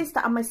 And my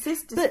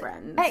sister's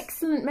friends.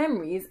 Excellent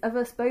memories of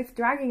us both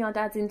dragging our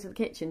dads into the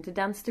kitchen to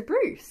dance to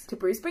Bruce. To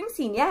Bruce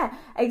Springsteen, yeah.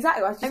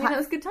 Exactly. That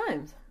was good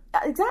times.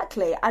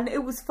 Exactly, and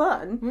it was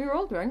fun. We were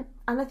all drunk.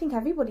 And I think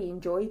everybody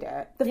enjoyed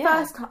it.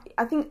 First time,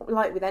 I think,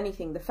 like with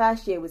anything, the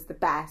first year was the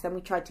best, and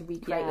we tried to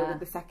recreate it with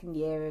the second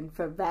year, and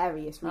for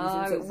various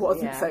reasons it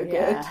wasn't so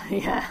good.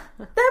 Yeah.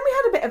 Then we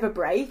had a bit of a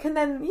break, and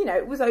then,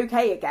 it was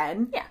okay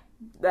again. Yeah.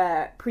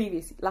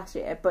 Last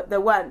year, but there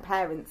weren't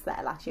parents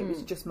there last year, it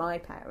was just my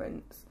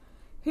parents,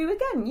 who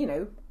again,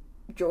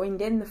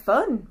 joined in the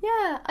fun.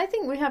 Yeah, I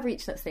think we have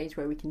reached that stage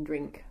where we can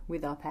drink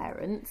with our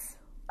parents.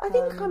 I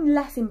think I'm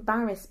less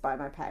embarrassed by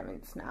my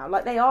parents now.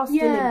 Like, they are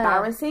still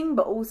embarrassing,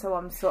 but also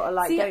I'm sort of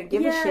like, don't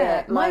give a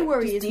shit. My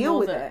worry is deal more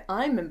with that it.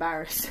 I'm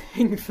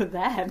embarrassing for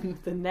them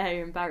than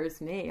they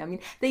embarrass me. I mean,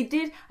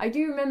 I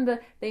do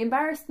remember they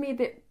embarrassed me a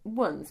bit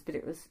once, but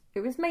it was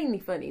mainly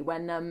funny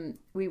when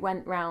we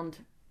went round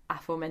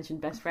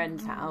aforementioned best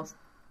friend's house.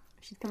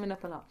 She's coming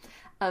up a lot.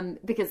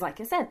 Because, like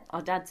I said,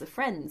 our dads are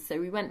friends, so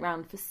we went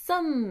round for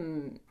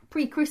some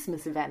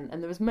pre-Christmas event,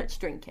 and there was much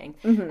drinking.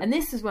 Mm-hmm. And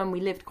this is when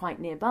we lived quite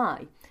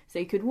nearby, so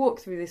you could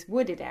walk through this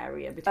wooded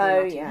area between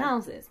our two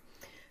houses.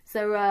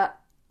 So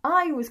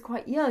I was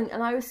quite young,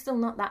 and I was still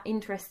not that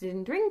interested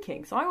in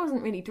drinking, so I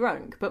wasn't really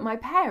drunk, but my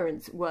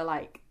parents were,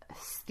 like,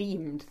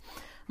 steamed.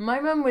 My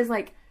mum was,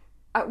 like,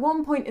 at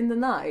one point in the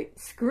night,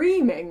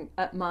 screaming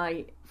at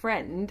my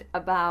friend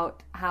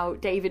about how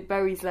David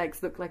Bowie's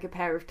legs looked like a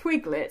pair of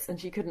twiglets,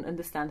 and she couldn't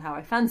understand how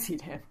I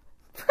fancied him.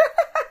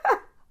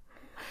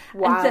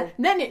 Wow. And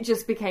then it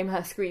just became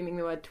her screaming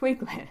the word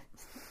twiglets.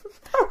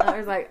 And I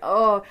was like,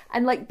 oh,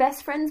 and like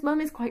best friend's mum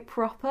is quite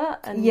proper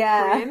and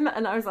prim,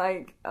 and I was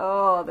like,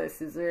 oh,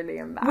 this is really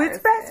embarrassing. Was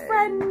best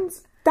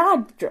friend's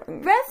dad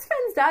drunk? Best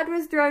friend's dad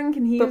was drunk,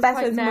 and he was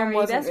quite merry.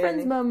 Best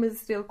friend's mum was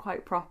still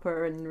quite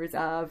proper and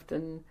reserved,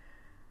 and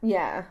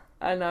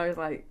and I was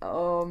like,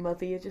 oh,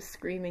 mother, you're just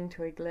screaming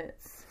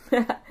twiglets.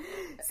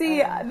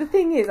 See, the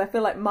thing is, I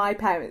feel like my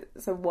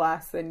parents are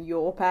worse than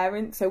your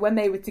parents. So when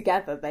they were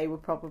together, they were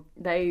probably...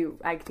 They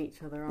egged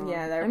each other on.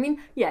 Yeah, I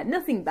mean,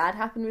 nothing bad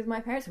happened with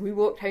my parents. We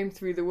walked home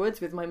through the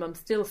woods with my mum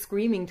still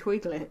screaming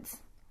twiglets.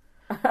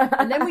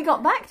 And then we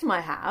got back to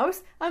my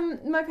house,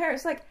 and my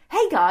parents were like,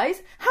 hey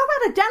guys, how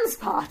about a dance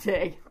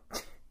party?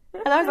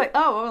 And I was like,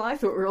 oh, well, I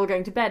thought we were all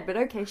going to bed, but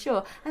okay,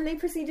 sure. And they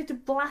proceeded to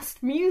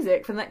blast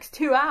music for the next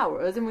 2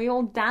 hours, and we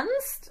all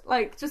danced,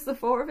 like, just the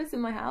 4 of us in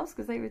my house,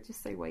 because they were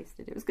just so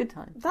wasted. It was a good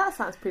time. That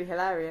sounds pretty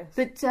hilarious.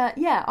 But,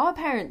 our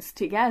parents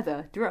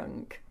together,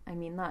 drunk, I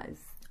mean, that is...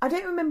 I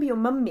don't remember your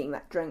mum being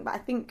that drunk, but I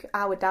think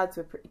our dads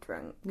were pretty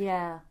drunk.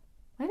 Yeah.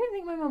 I don't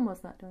think my mum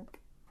was that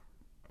drunk.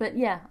 But,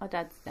 yeah, our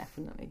dads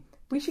definitely.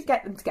 We should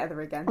get them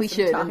together again. We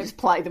should, and just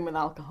ply them with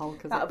alcohol.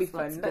 Cause that'll be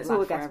fun. Let's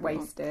all get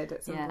wasted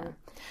at some point.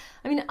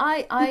 I mean,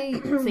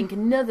 I think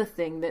another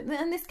thing that,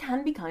 and this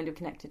can be kind of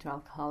connected to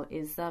alcohol,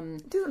 is...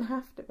 It doesn't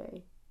have to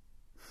be.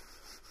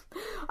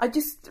 I'm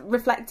just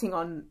reflecting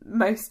on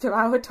most of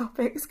our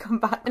topics come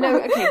back. No,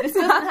 okay, this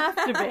doesn't have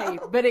to be,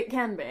 but it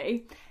can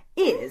be.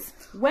 Is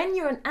when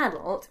you're an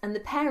adult and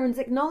the parents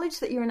acknowledge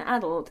that you're an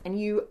adult and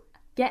you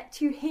get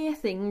to hear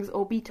things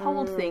or be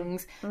told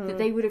things that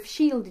they would have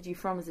shielded you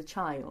from as a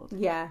child.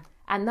 Yeah.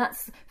 And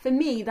that's, for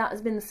me, that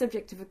has been the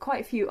subject of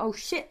quite a few oh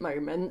shit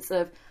moments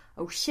of,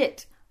 oh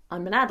shit,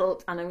 I'm an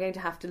adult and I'm going to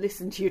have to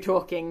listen to you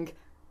talking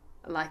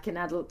like an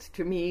adult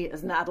to me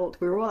as an adult.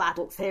 We're all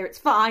adults here, it's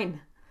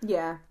fine.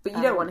 Yeah, but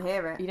you don't want to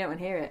hear it. You don't want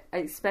to hear it,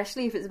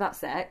 especially if it's about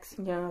sex.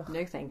 Yeah.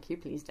 No, thank you,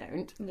 please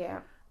don't. Yeah.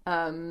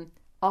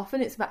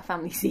 Often it's about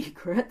family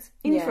secrets.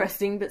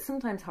 Interesting, but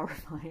sometimes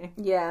horrifying.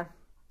 Yeah.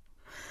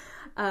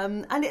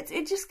 And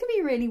it just can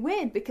be really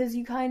weird because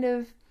you kind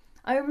of...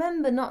 I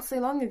remember not so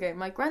long ago,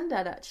 my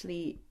granddad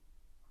actually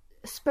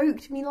spoke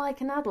to me like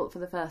an adult for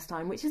the first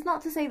time, which is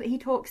not to say that he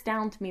talks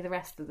down to me the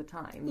rest of the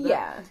time.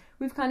 Yeah.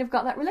 We've kind of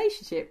got that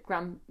relationship,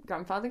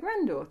 grandfather,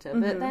 granddaughter.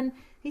 But then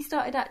he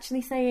started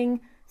actually saying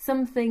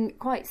something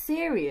quite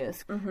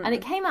serious, and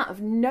it came out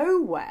of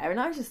nowhere, and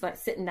I was just like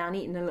sitting down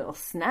eating a little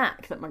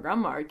snack that my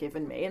grandma had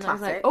given me, and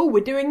Classic. I was like, oh,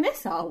 we're doing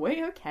this, are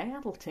we? Okay,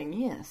 adulting,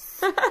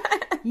 yes.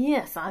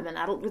 Yes, I'm an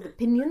adult with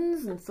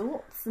opinions and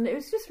thoughts, and it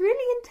was just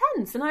really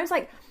intense, and I was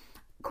like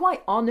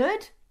quite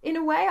honoured in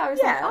a way. I was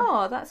like,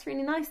 oh, that's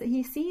really nice that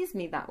he sees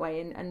me that way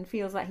and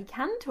feels like he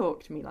can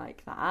talk to me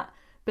like that.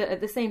 But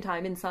at the same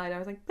time, inside, I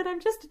was like, but I'm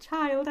just a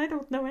child. I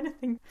don't know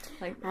anything.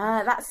 Like,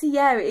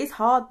 it is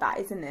hard, that,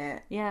 isn't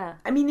it? Yeah.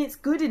 I mean, it's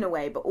good in a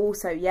way, but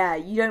also,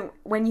 you don't,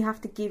 when you have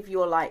to give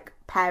your, like,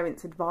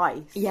 parents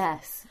advice.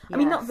 Yes. I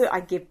mean, not that I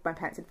give my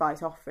parents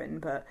advice often,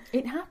 but...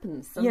 It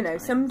happens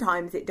sometimes.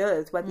 Sometimes it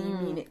does, whether you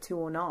mean it to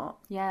or not.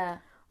 Yeah.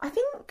 I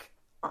think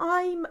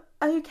I'm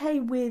okay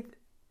with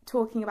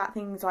talking about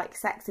things like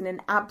sex in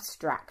an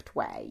abstract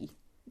way.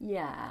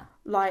 Yeah.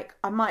 Like,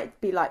 I might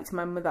be like to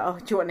my mother, oh,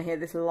 do you want to hear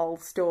this lol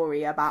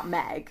story about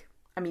Meg?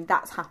 I mean,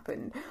 that's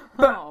happened.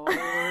 But,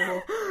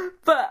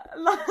 but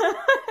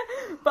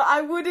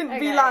I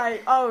wouldn't be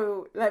like,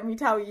 oh, let me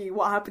tell you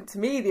what happened to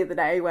me the other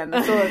day when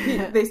I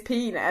saw this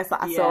penis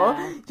that I saw.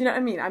 Do you know what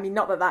I mean? I mean,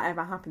 not that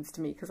ever happens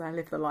to me because I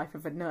live the life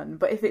of a nun.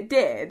 But if it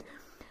did...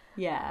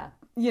 Yeah.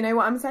 You know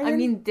what I'm saying? I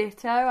mean,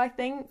 ditto, I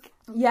think.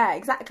 Yeah,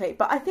 exactly.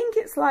 But I think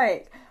it's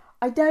like,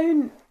 I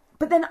don't...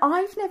 But then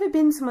I've never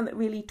been someone that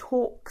really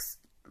talks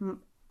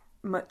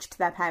much to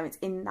their parents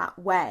in that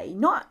way.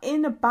 Not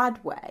in a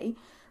bad way.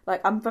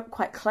 Like, I'm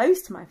quite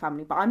close to my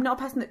family, but I'm not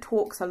a person that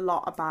talks a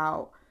lot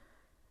about,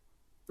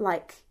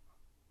 like,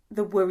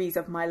 the worries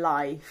of my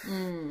life.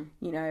 You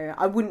know,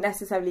 I wouldn't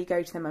necessarily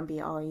go to them and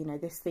be, oh, you know,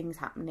 this thing's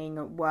happening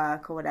at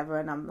work or whatever,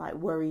 and I'm, like,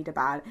 worried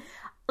about it.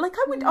 Like,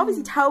 I would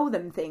obviously tell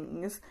them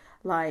things,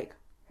 like...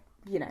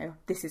 you know,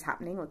 this is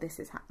happening or this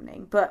is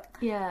happening. But,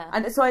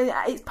 and so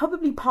it's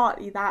probably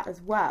partly that as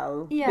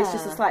well. Yeah. It's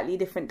just a slightly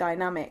different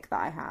dynamic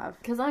that I have.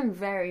 Because I'm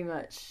very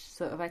much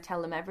sort of, I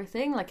tell them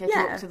everything. Like, I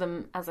talk to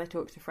them as I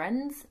talk to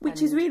friends.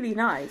 Which is really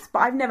nice. But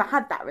I've never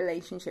had that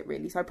relationship,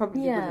 really, so I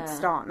probably wouldn't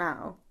start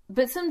now.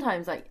 But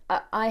sometimes, like,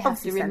 I have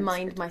to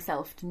remind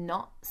myself to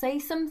not say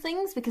some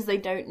things because they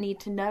don't need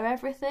to know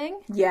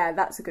everything. Yeah,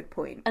 that's a good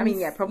point. And I mean,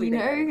 yeah, probably you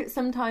know,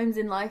 sometimes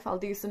in life I'll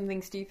do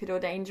something stupid or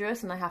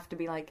dangerous and I have to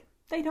be like,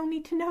 they don't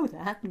need to know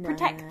that.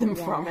 Protect them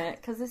from it,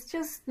 because it's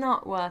just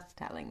not worth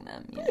telling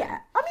them. You know? Yeah.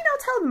 I mean,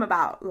 I'll tell them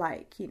about,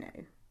 like, you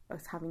know,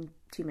 us having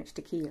too much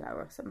tequila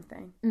or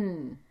something.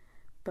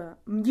 But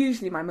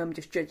usually my mum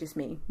just judges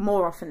me.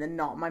 More often than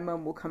not, my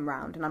mum will come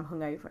round and I'm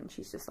hungover and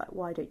she's just like,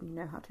 why don't you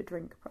know how to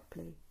drink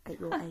properly at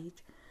your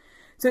age?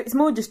 So it's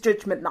more just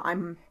judgment that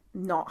I'm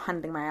not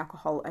handling my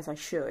alcohol as I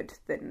should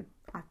than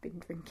I've been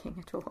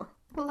drinking at all.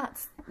 Well,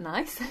 that's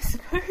nice, I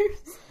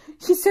suppose.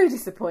 She's so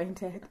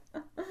disappointed.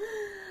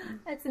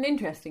 It's an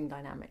interesting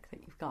dynamic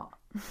that you've got.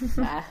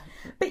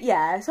 But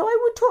yeah, so I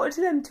would talk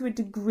to them to a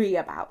degree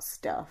about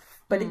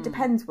stuff, but it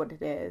depends what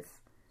it is.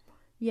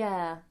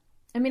 Yeah.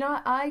 I mean,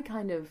 I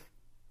kind of,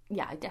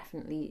 I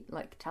definitely,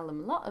 like, tell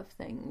them a lot of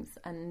things,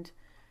 and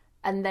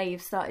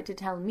they've started to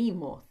tell me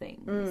more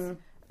things.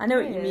 I know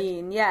what you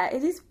mean. Yeah,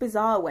 it is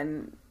bizarre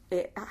when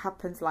it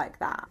happens like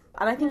that.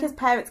 And I think as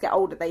parents get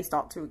older, they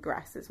start to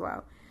regress as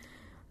well.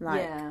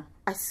 Like,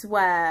 I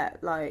swear,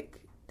 like,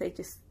 they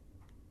just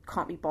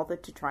can't be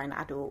bothered to try an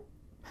adult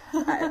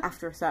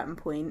after a certain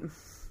point.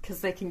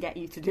 Because they can get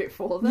you to do it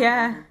for them.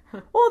 Yeah.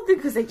 Or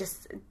because they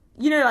just,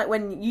 you know, like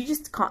when you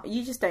just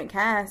don't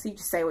care, so you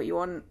just say what you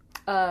want.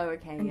 Oh,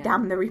 okay. And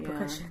damn the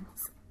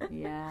repercussions.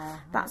 Yeah.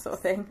 That sort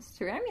of thing. It's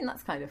true. I mean,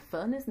 that's kind of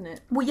fun, isn't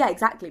it? Well, yeah,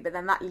 exactly. But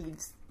then that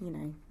leaves, you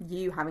know,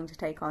 you having to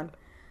take on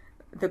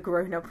the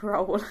grown-up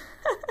role.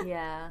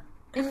 Yeah.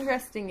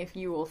 Interesting if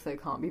you also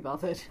can't be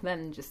bothered,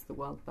 then just the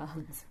world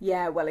burns.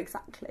 Yeah, well,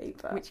 exactly.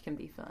 But... which can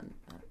be fun.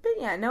 But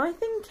yeah, no, I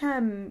think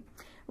it'll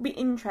be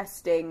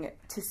interesting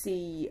to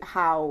see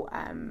how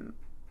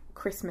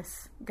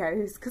Christmas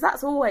goes, because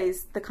that's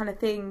always the kind of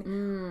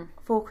thing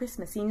for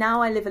Christmas. See,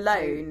 now I live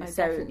alone, I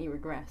so definitely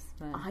regress.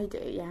 Then. I do,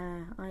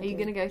 yeah. Are you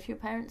going to go to your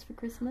parents for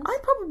Christmas? I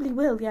probably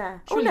will, yeah.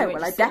 Surely oh you no, won't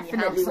well I just sit in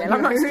your definitely house on will.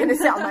 I'm not your just going to own.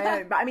 sit on my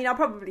own, but I mean I'll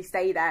probably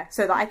stay there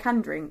so that I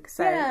can drink.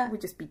 So Yeah. it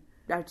would just be.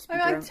 I'd just be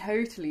I drunk.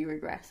 totally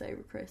regress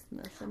over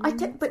Christmas. I mean,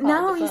 But it's part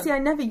now of the you fun. see, I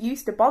never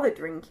used to bother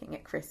drinking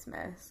at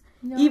Christmas.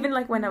 No. Even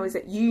like when I was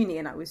at uni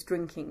and I was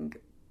drinking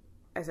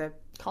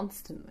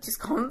Constantly. just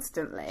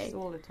constantly. Just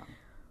all the time.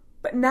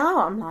 But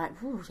now I'm like,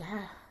 oh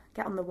yeah,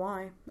 get on the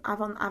wine.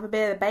 Have a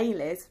beer of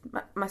Baileys.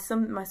 My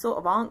sort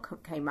of aunt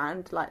came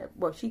round. Like,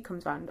 well, she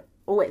comes round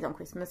always on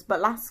Christmas, but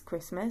last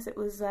Christmas it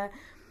was. Oh,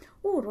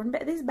 do you want a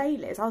bit of this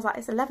Baileys? I was like,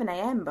 it's 11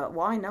 a.m, but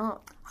why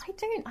not?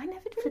 I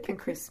never drink Flipping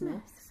at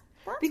Christmas.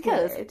 That's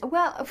because, weird.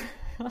 well,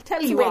 I'll tell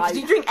It's you weird, why. 'cause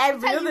you drink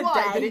every I'll tell other you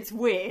why, day. but it's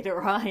weird,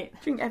 alright?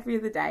 Drink every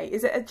other day.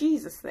 Is it a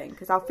Jesus thing?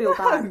 Because I'll feel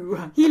No.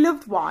 bad. He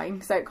loved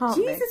wine, so it can't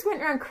be. Jesus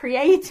went around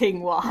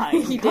creating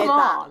wine. He Come did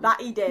on. that.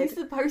 That he did. He's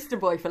the poster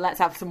boy for let's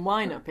have some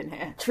wine up in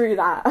here. True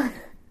that.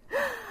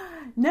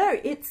 No,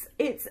 it's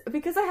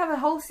because I have a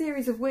whole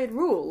series of weird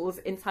rules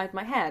inside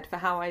my head for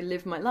how I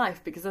live my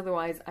life, because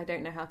otherwise I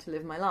don't know how to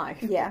live my life.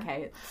 Yeah,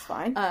 okay, it's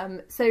fine.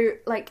 So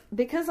like,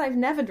 because I've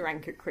never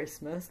drank at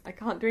Christmas, I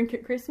can't drink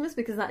at Christmas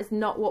because that is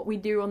not what we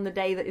do on the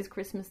day that is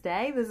Christmas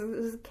Day.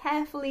 There's a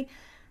carefully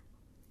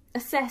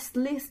assessed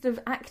list of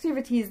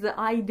activities that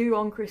I do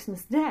on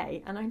Christmas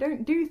Day, and I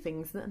don't do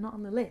things that are not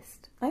on the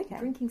list. Okay.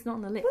 Drinking's not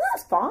on the list. Well,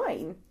 that's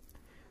fine.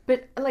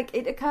 But like,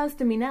 it occurs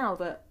to me now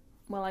that,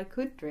 well, I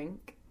could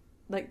drink.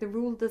 Like, the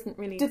rule doesn't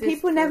really Do exist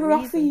people for a never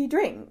offer reason. you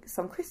drinks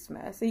on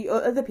Christmas?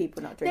 Or other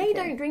people not drinking? They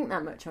don't drink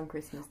that much on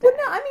Christmas Day. Well,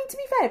 no, I mean, to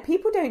be fair,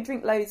 people don't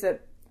drink loads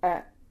at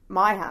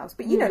my house.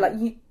 But, you know, like,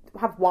 you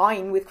have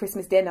wine with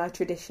Christmas dinner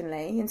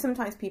traditionally. And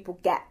sometimes people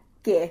get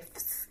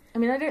gifts. I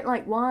mean, I don't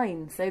like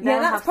wine, so they'll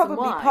Yeah, have that's some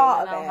probably wine,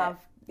 part and of I'll it. have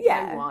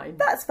Yeah, no wine.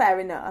 that's fair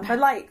enough. I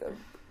like a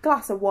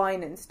glass of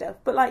wine and stuff.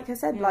 But like I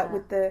said, like Yeah.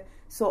 with the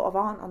sort of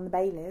aunt on the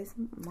Baileys,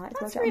 might as well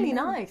That's get on really with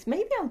it. nice.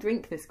 Maybe I'll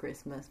drink this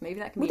Christmas. Maybe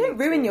that can Well, be. don't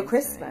ruin your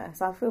experience for me.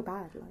 Christmas. I feel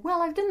bad. Like.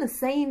 Well, I've done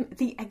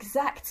the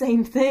exact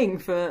same thing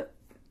for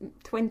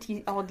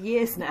 20 odd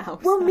years now.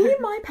 Well, so- me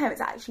and my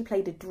parents actually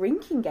played a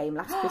drinking game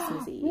last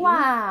Christmas Eve.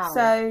 Wow.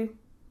 So,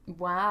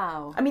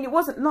 Wow. I mean, it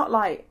wasn't not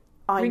like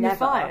I Ring of never,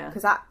 Fire.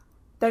 because that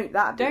Don't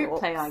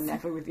play I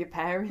Never with your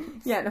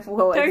parents. Yeah, no,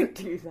 well, Don't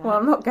do that. Well,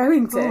 I'm not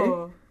going to.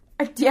 Oh.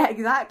 Yeah,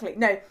 exactly.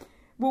 No.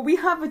 Well, we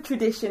have a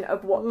tradition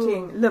of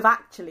watching Ooh. Love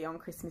Actually on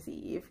Christmas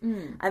Eve,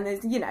 and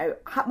there's, you know,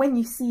 when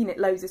you've seen it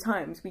loads of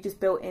times, we just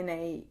built in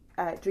a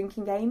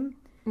drinking game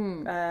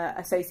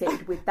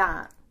associated with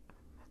that.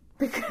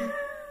 Because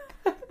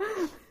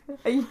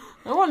I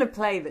want to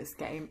play this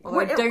game, although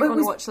Well, I don't it want to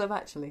was- watch Love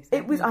Actually. So.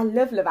 it was, I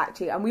love Love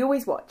Actually, and we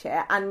always watch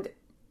it, and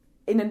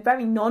in a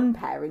very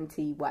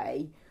non-parenty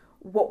way,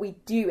 what we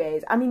do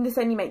is, I mean, this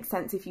only makes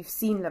sense if you've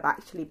seen Love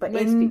Actually, but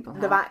Most in people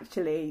Love have.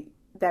 Actually,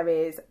 there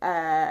is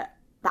the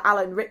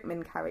Alan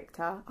Rickman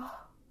character. Oh,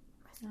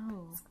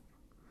 Oh,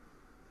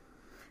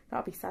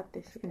 that'll be sad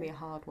this it's going to year. be a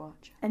hard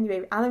watch.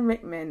 Anyway, Alan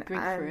Rickman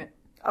Drink for it.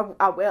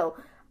 I will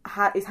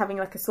is having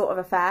like a sort of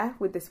affair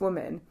with this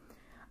woman,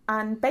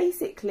 and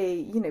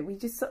basically, you know, we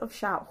just sort of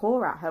shout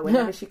whore at her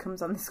whenever she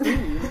comes on the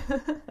screen,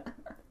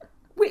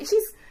 which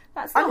is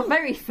That's I not mean-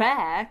 very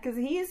fair, because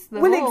he is the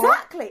well,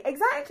 whore.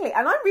 exactly,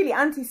 and I'm really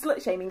anti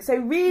slut shaming, so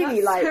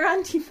really That's like so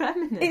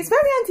anti-feminist. it's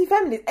very anti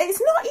feminist.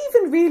 It's not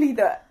even really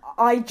that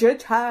I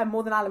judge her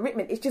more than Alan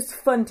Rickman. It's just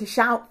fun to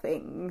shout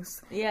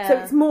things. Yeah. So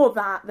it's more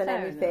that than Fair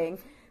anything.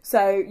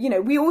 So, you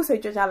know, we also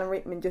judge Alan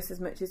Rickman just as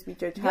much as we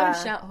judge You her.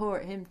 gotta shout whore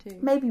at him too.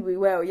 Maybe we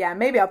will, yeah.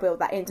 Maybe I'll build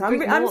that in. I'm,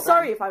 Drink I'm more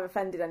sorry then. if I've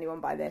offended anyone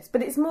by this,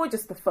 but it's more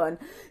just the fun.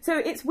 So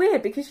it's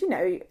weird because, you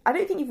know, I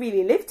don't think you've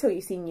really lived till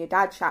you've seen your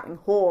dad shouting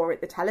whore at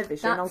the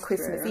television on That's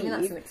Christmas true. I Eve. mean,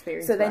 that's an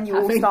experience so then worth you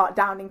all having. start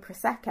downing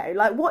Prosecco.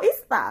 Like, what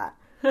is that?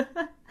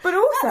 But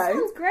also,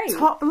 sounds great.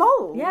 top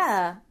lols.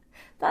 Yeah.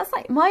 That's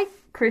like, my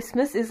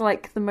Christmas is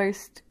like the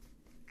most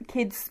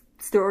kids'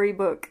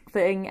 storybook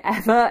thing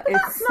ever.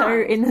 It's That's so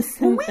nice.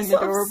 innocent Well, we and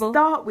sort adorable. of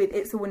start with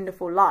It's a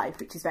Wonderful Life,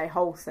 which is very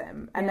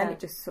wholesome, and then Yeah. it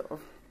just sort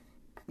of,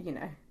 you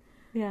know,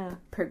 Yeah.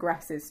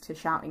 progresses to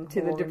shouting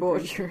To the whore and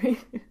debauchery.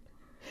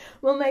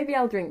 Well, maybe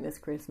I'll drink this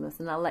Christmas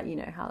and I'll let you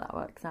know how that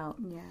works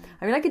out. drink. Yeah.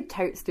 I mean, I could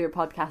totes do a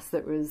podcast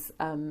that was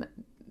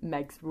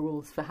Meg's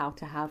rules for how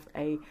to have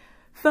a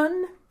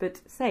fun but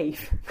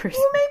safe Christmas.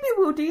 Well, maybe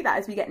we'll do that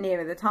as we get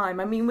nearer the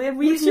time. I mean, we're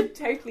We reasonably... should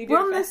totally do We're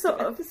a on the festive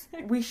sort of...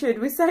 episode. We should.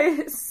 We're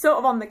so sort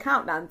of on the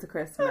countdown to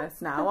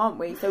Christmas now, aren't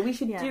we? So we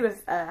should Yes. do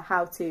a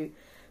how to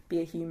be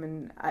a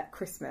human at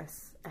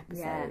Christmas episode.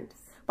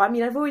 Yes. But I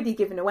mean, I've already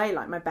given away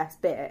like my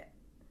best bit.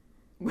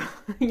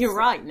 You're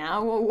right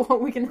now. What are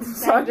we going to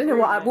say? So I don't know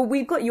what... Bruno? Well,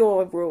 we've got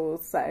your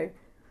rules, so...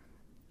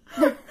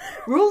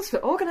 Rules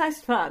for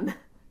organised fun.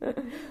 That's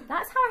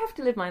how I have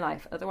to live my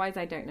life. Otherwise,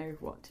 I don't know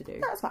what to do.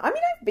 That's fine. I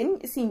mean,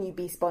 I've seen you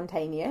be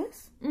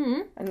spontaneous.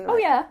 Mm. And, Oh,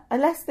 like, yeah.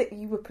 Unless that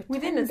you were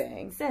Within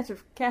pretending. a set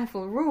of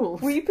careful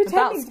rules Were you about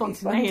pretending to be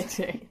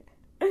spontaneity.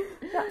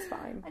 That's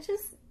fine.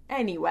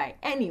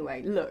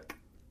 Anyway, look.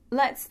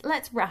 let's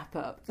wrap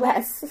up.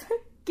 Let's.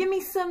 Give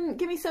me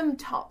some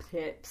top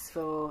tips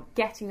for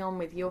getting on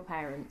with your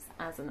parents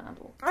as an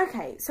adult.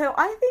 Okay, so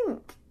I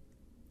think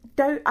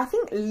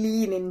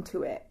lean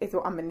into it is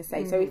what I'm going to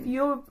say. So if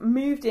you're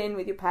moved in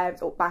with your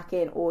parents or back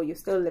in, or you're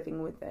still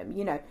living with them,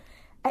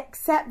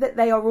 accept that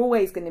they are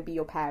always going to be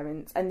your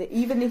parents, and that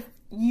even if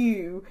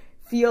you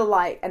feel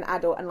like an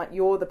adult and like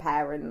you're the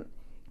parent,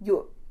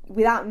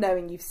 without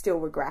knowing, you've still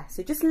regressed.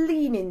 So just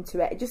lean into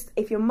it. Just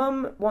if your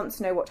mum wants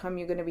to know what time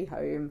you're going to be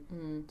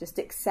home, just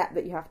accept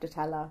that you have to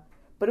tell her.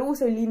 But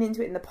also lean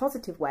into it in the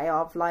positive way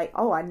of like,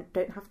 oh, I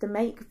don't have to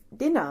make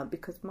dinner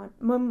because my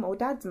mum or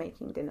dad's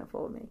making dinner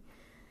for me.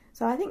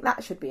 So I think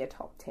that should be a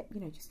top tip.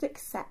 Just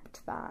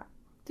accept that.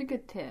 It's a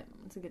good tip.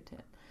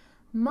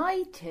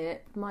 My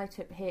tip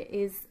here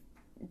is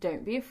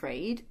don't be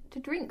afraid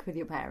to drink with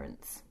your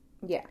parents.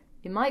 Yeah.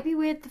 It might be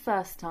weird the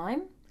first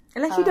time.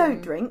 Unless you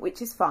don't drink,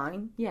 which is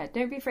fine. Yeah,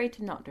 don't be afraid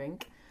to not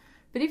drink.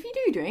 But if you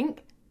do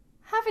drink,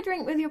 have a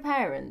drink with your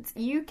parents.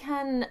 You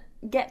can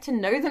get to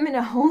know them in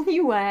a whole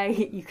new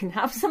way. You can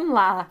have some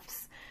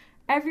laughs.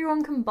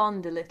 Everyone can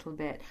bond a little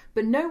bit.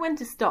 But know when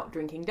to stop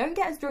drinking. Don't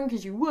get as drunk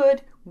as you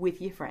would with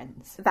your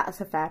friends.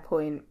 That's a fair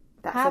point.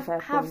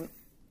 Have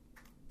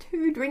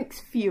 2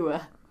 drinks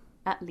fewer,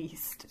 at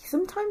least.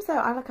 Sometimes though,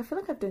 I feel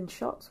like I've done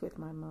shots with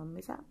my mum.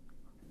 Is that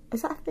a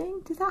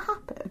thing? Does that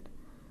happen?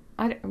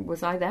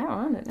 Was I there?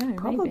 I don't know.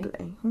 Probably.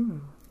 Maybe. I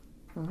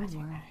don't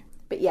know.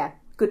 But yeah,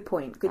 good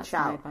point. Good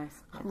shout. My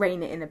advice. Yeah.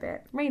 Rein it in a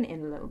bit. Rein it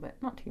in a little bit,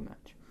 not too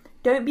much.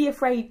 Don't be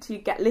afraid to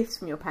get lifts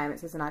from your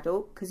parents as an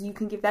adult, because you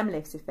can give them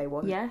lifts if they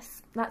want.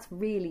 Yes, that's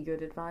really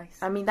good advice.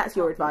 I mean, that's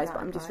your advice,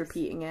 but I'm just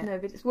repeating it. No,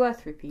 but it's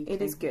worth repeating.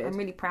 It is good. I'm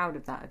really proud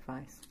of that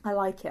advice. I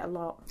like it a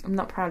lot. I'm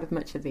not proud of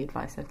much of the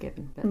advice I've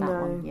given, but that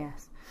No. one,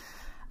 yes.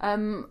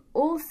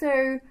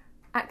 Also,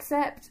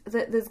 accept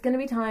that there's going to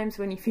be times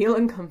when you feel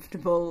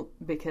uncomfortable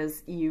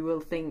because you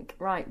will think,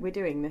 right, we're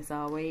doing this,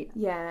 are we?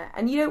 Yeah,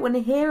 and you don't want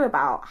to hear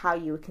about how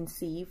you were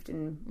conceived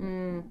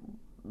and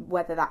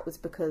whether that was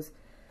because,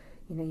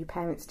 your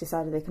parents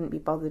decided they couldn't be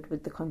bothered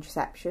with the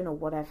contraception or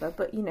whatever.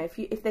 But,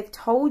 if they've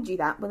told you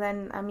that, well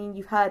then, I mean,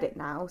 you've heard it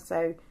now,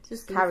 so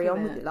just carry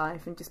on with your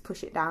life and just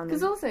push it down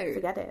and also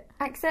forget it.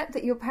 Accept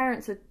that your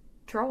parents are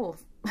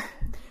trolls.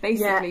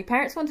 Basically, yeah.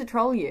 Parents want to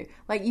troll you.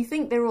 Like, you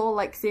think they're all,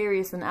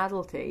 serious and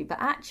adulty, but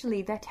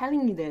actually they're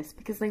telling you this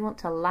because they want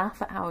to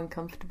laugh at how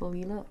uncomfortable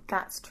you look.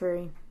 That's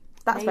true.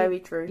 That's very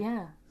true.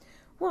 Yeah.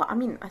 Well, I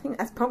mean, I think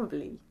that's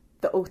probably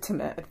the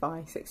ultimate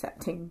advice,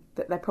 accepting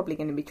that they're probably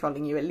going to be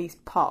trolling you at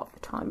least part of the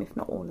time, if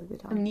not all of the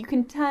time. I mean, you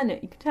can turn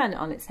it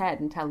on its head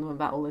and tell them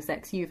about all the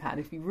sex you've had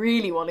if you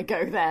really want to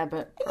go there,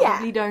 but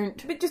probably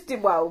don't. But just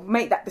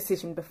make that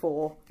decision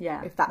before.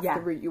 Yeah. If that's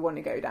the route you want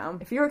to go down.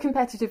 If you're a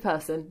competitive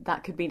person,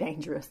 that could be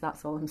dangerous.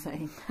 That's all I'm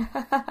saying.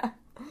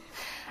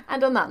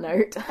 And on that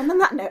note,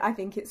 I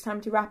think it's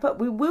time to wrap up.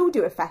 We will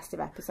do a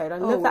festive episode. I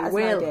love that as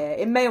an idea.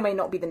 It may or may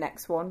not be the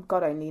next one.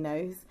 God only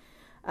knows.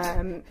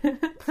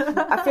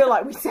 I feel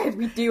like we said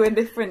we'd do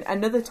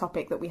another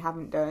topic that we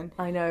haven't done.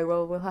 I know,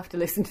 well, we'll have to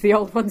listen to the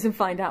old ones and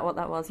find out what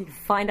that was. You can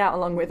find out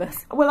along with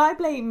us. Well, I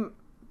blame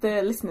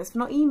the listeners for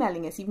not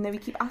emailing us, even though we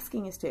keep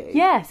asking us to.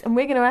 Yes, and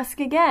we're going to ask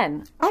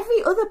again.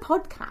 Every other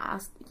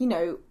podcast,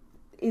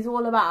 is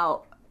all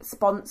about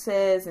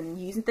sponsors and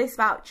use this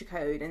voucher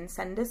code and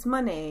send us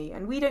money,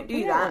 and we don't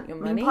do that. I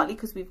mean, partly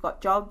because we've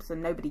got jobs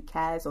and nobody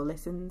cares or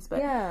listens, but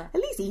at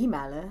least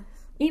email us.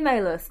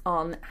 Email us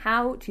on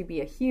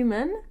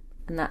howtobeahuman,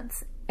 and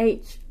that's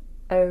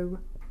HOW,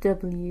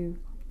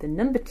 the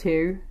number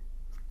 2,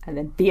 and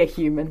then be a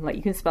human.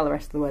 You can spell the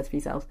rest of the words for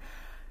yourselves.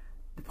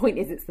 The point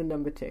is, it's the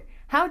number 2.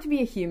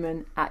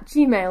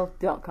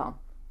 howtobeahuman@gmail.com.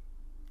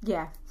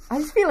 Yeah. I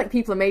just feel like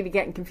people are maybe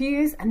getting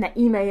confused and they're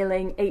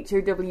emailing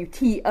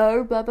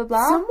HOWTO, blah, blah,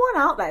 blah. Someone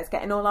out there is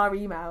getting all our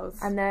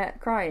emails. And they're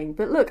crying.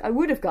 But look, I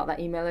would have got that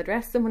email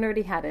address. Someone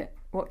already had it.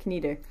 What can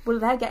you do? Well,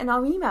 they're getting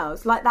our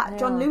emails. Like that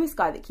John Lewis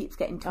guy that keeps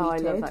getting tweeted. Oh, I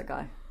love that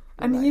guy.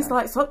 And he's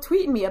like, stop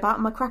tweeting me about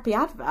my crappy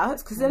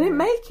adverts because I didn't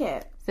make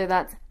it. So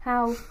that's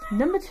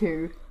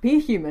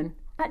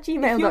how2beahuman@gmail.com.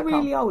 If you're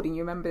really old and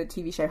you remember the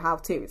TV show How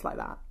To, it's like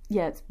that.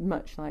 Yeah, it's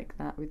much like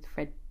that with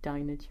Fred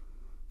Dinage.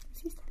 Is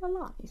he still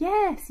alive?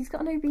 Yes, he's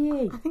got an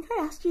OBE. I think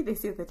I asked you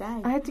this the other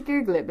day. I had to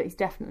Google it, but he's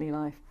definitely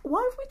alive.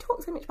 Why have we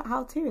talked so much about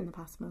How To in the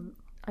past month?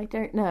 I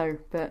don't know,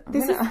 but...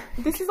 This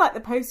is like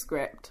the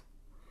postscript.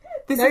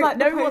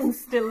 No one's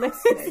still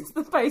listening. This is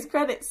the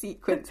post-credit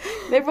sequence.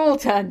 They've all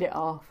turned it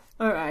off.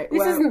 All right.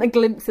 This isn't a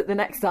glimpse at the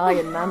next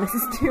Iron Man. This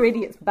is 2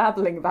 idiots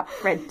babbling about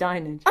Fred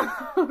Dinage.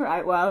 All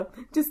right, well,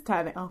 just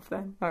turn it off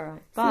then. All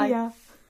right. Bye. See ya.